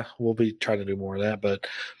 But yeah, we'll be trying to do more of that. But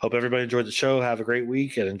hope everybody enjoyed the show. Have a great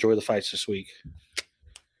week and enjoy the fights this week.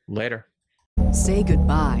 Later. Say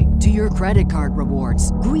goodbye to your credit card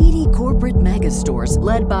rewards. Greedy corporate mega stores,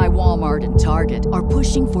 led by Walmart and Target, are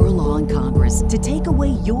pushing for a law in Congress to take away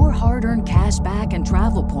your hard-earned cash back and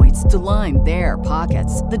travel points to line their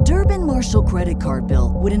pockets. The Durbin-Marshall credit card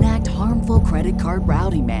bill would enact harmful credit card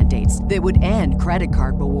routing mandates that would end credit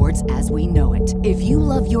card rewards as we know it. If you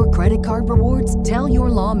love your credit card rewards, tell your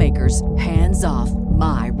lawmakers, hands off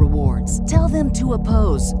my rewards. Tell them to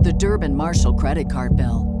oppose the Durbin-Marshall credit card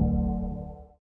bill.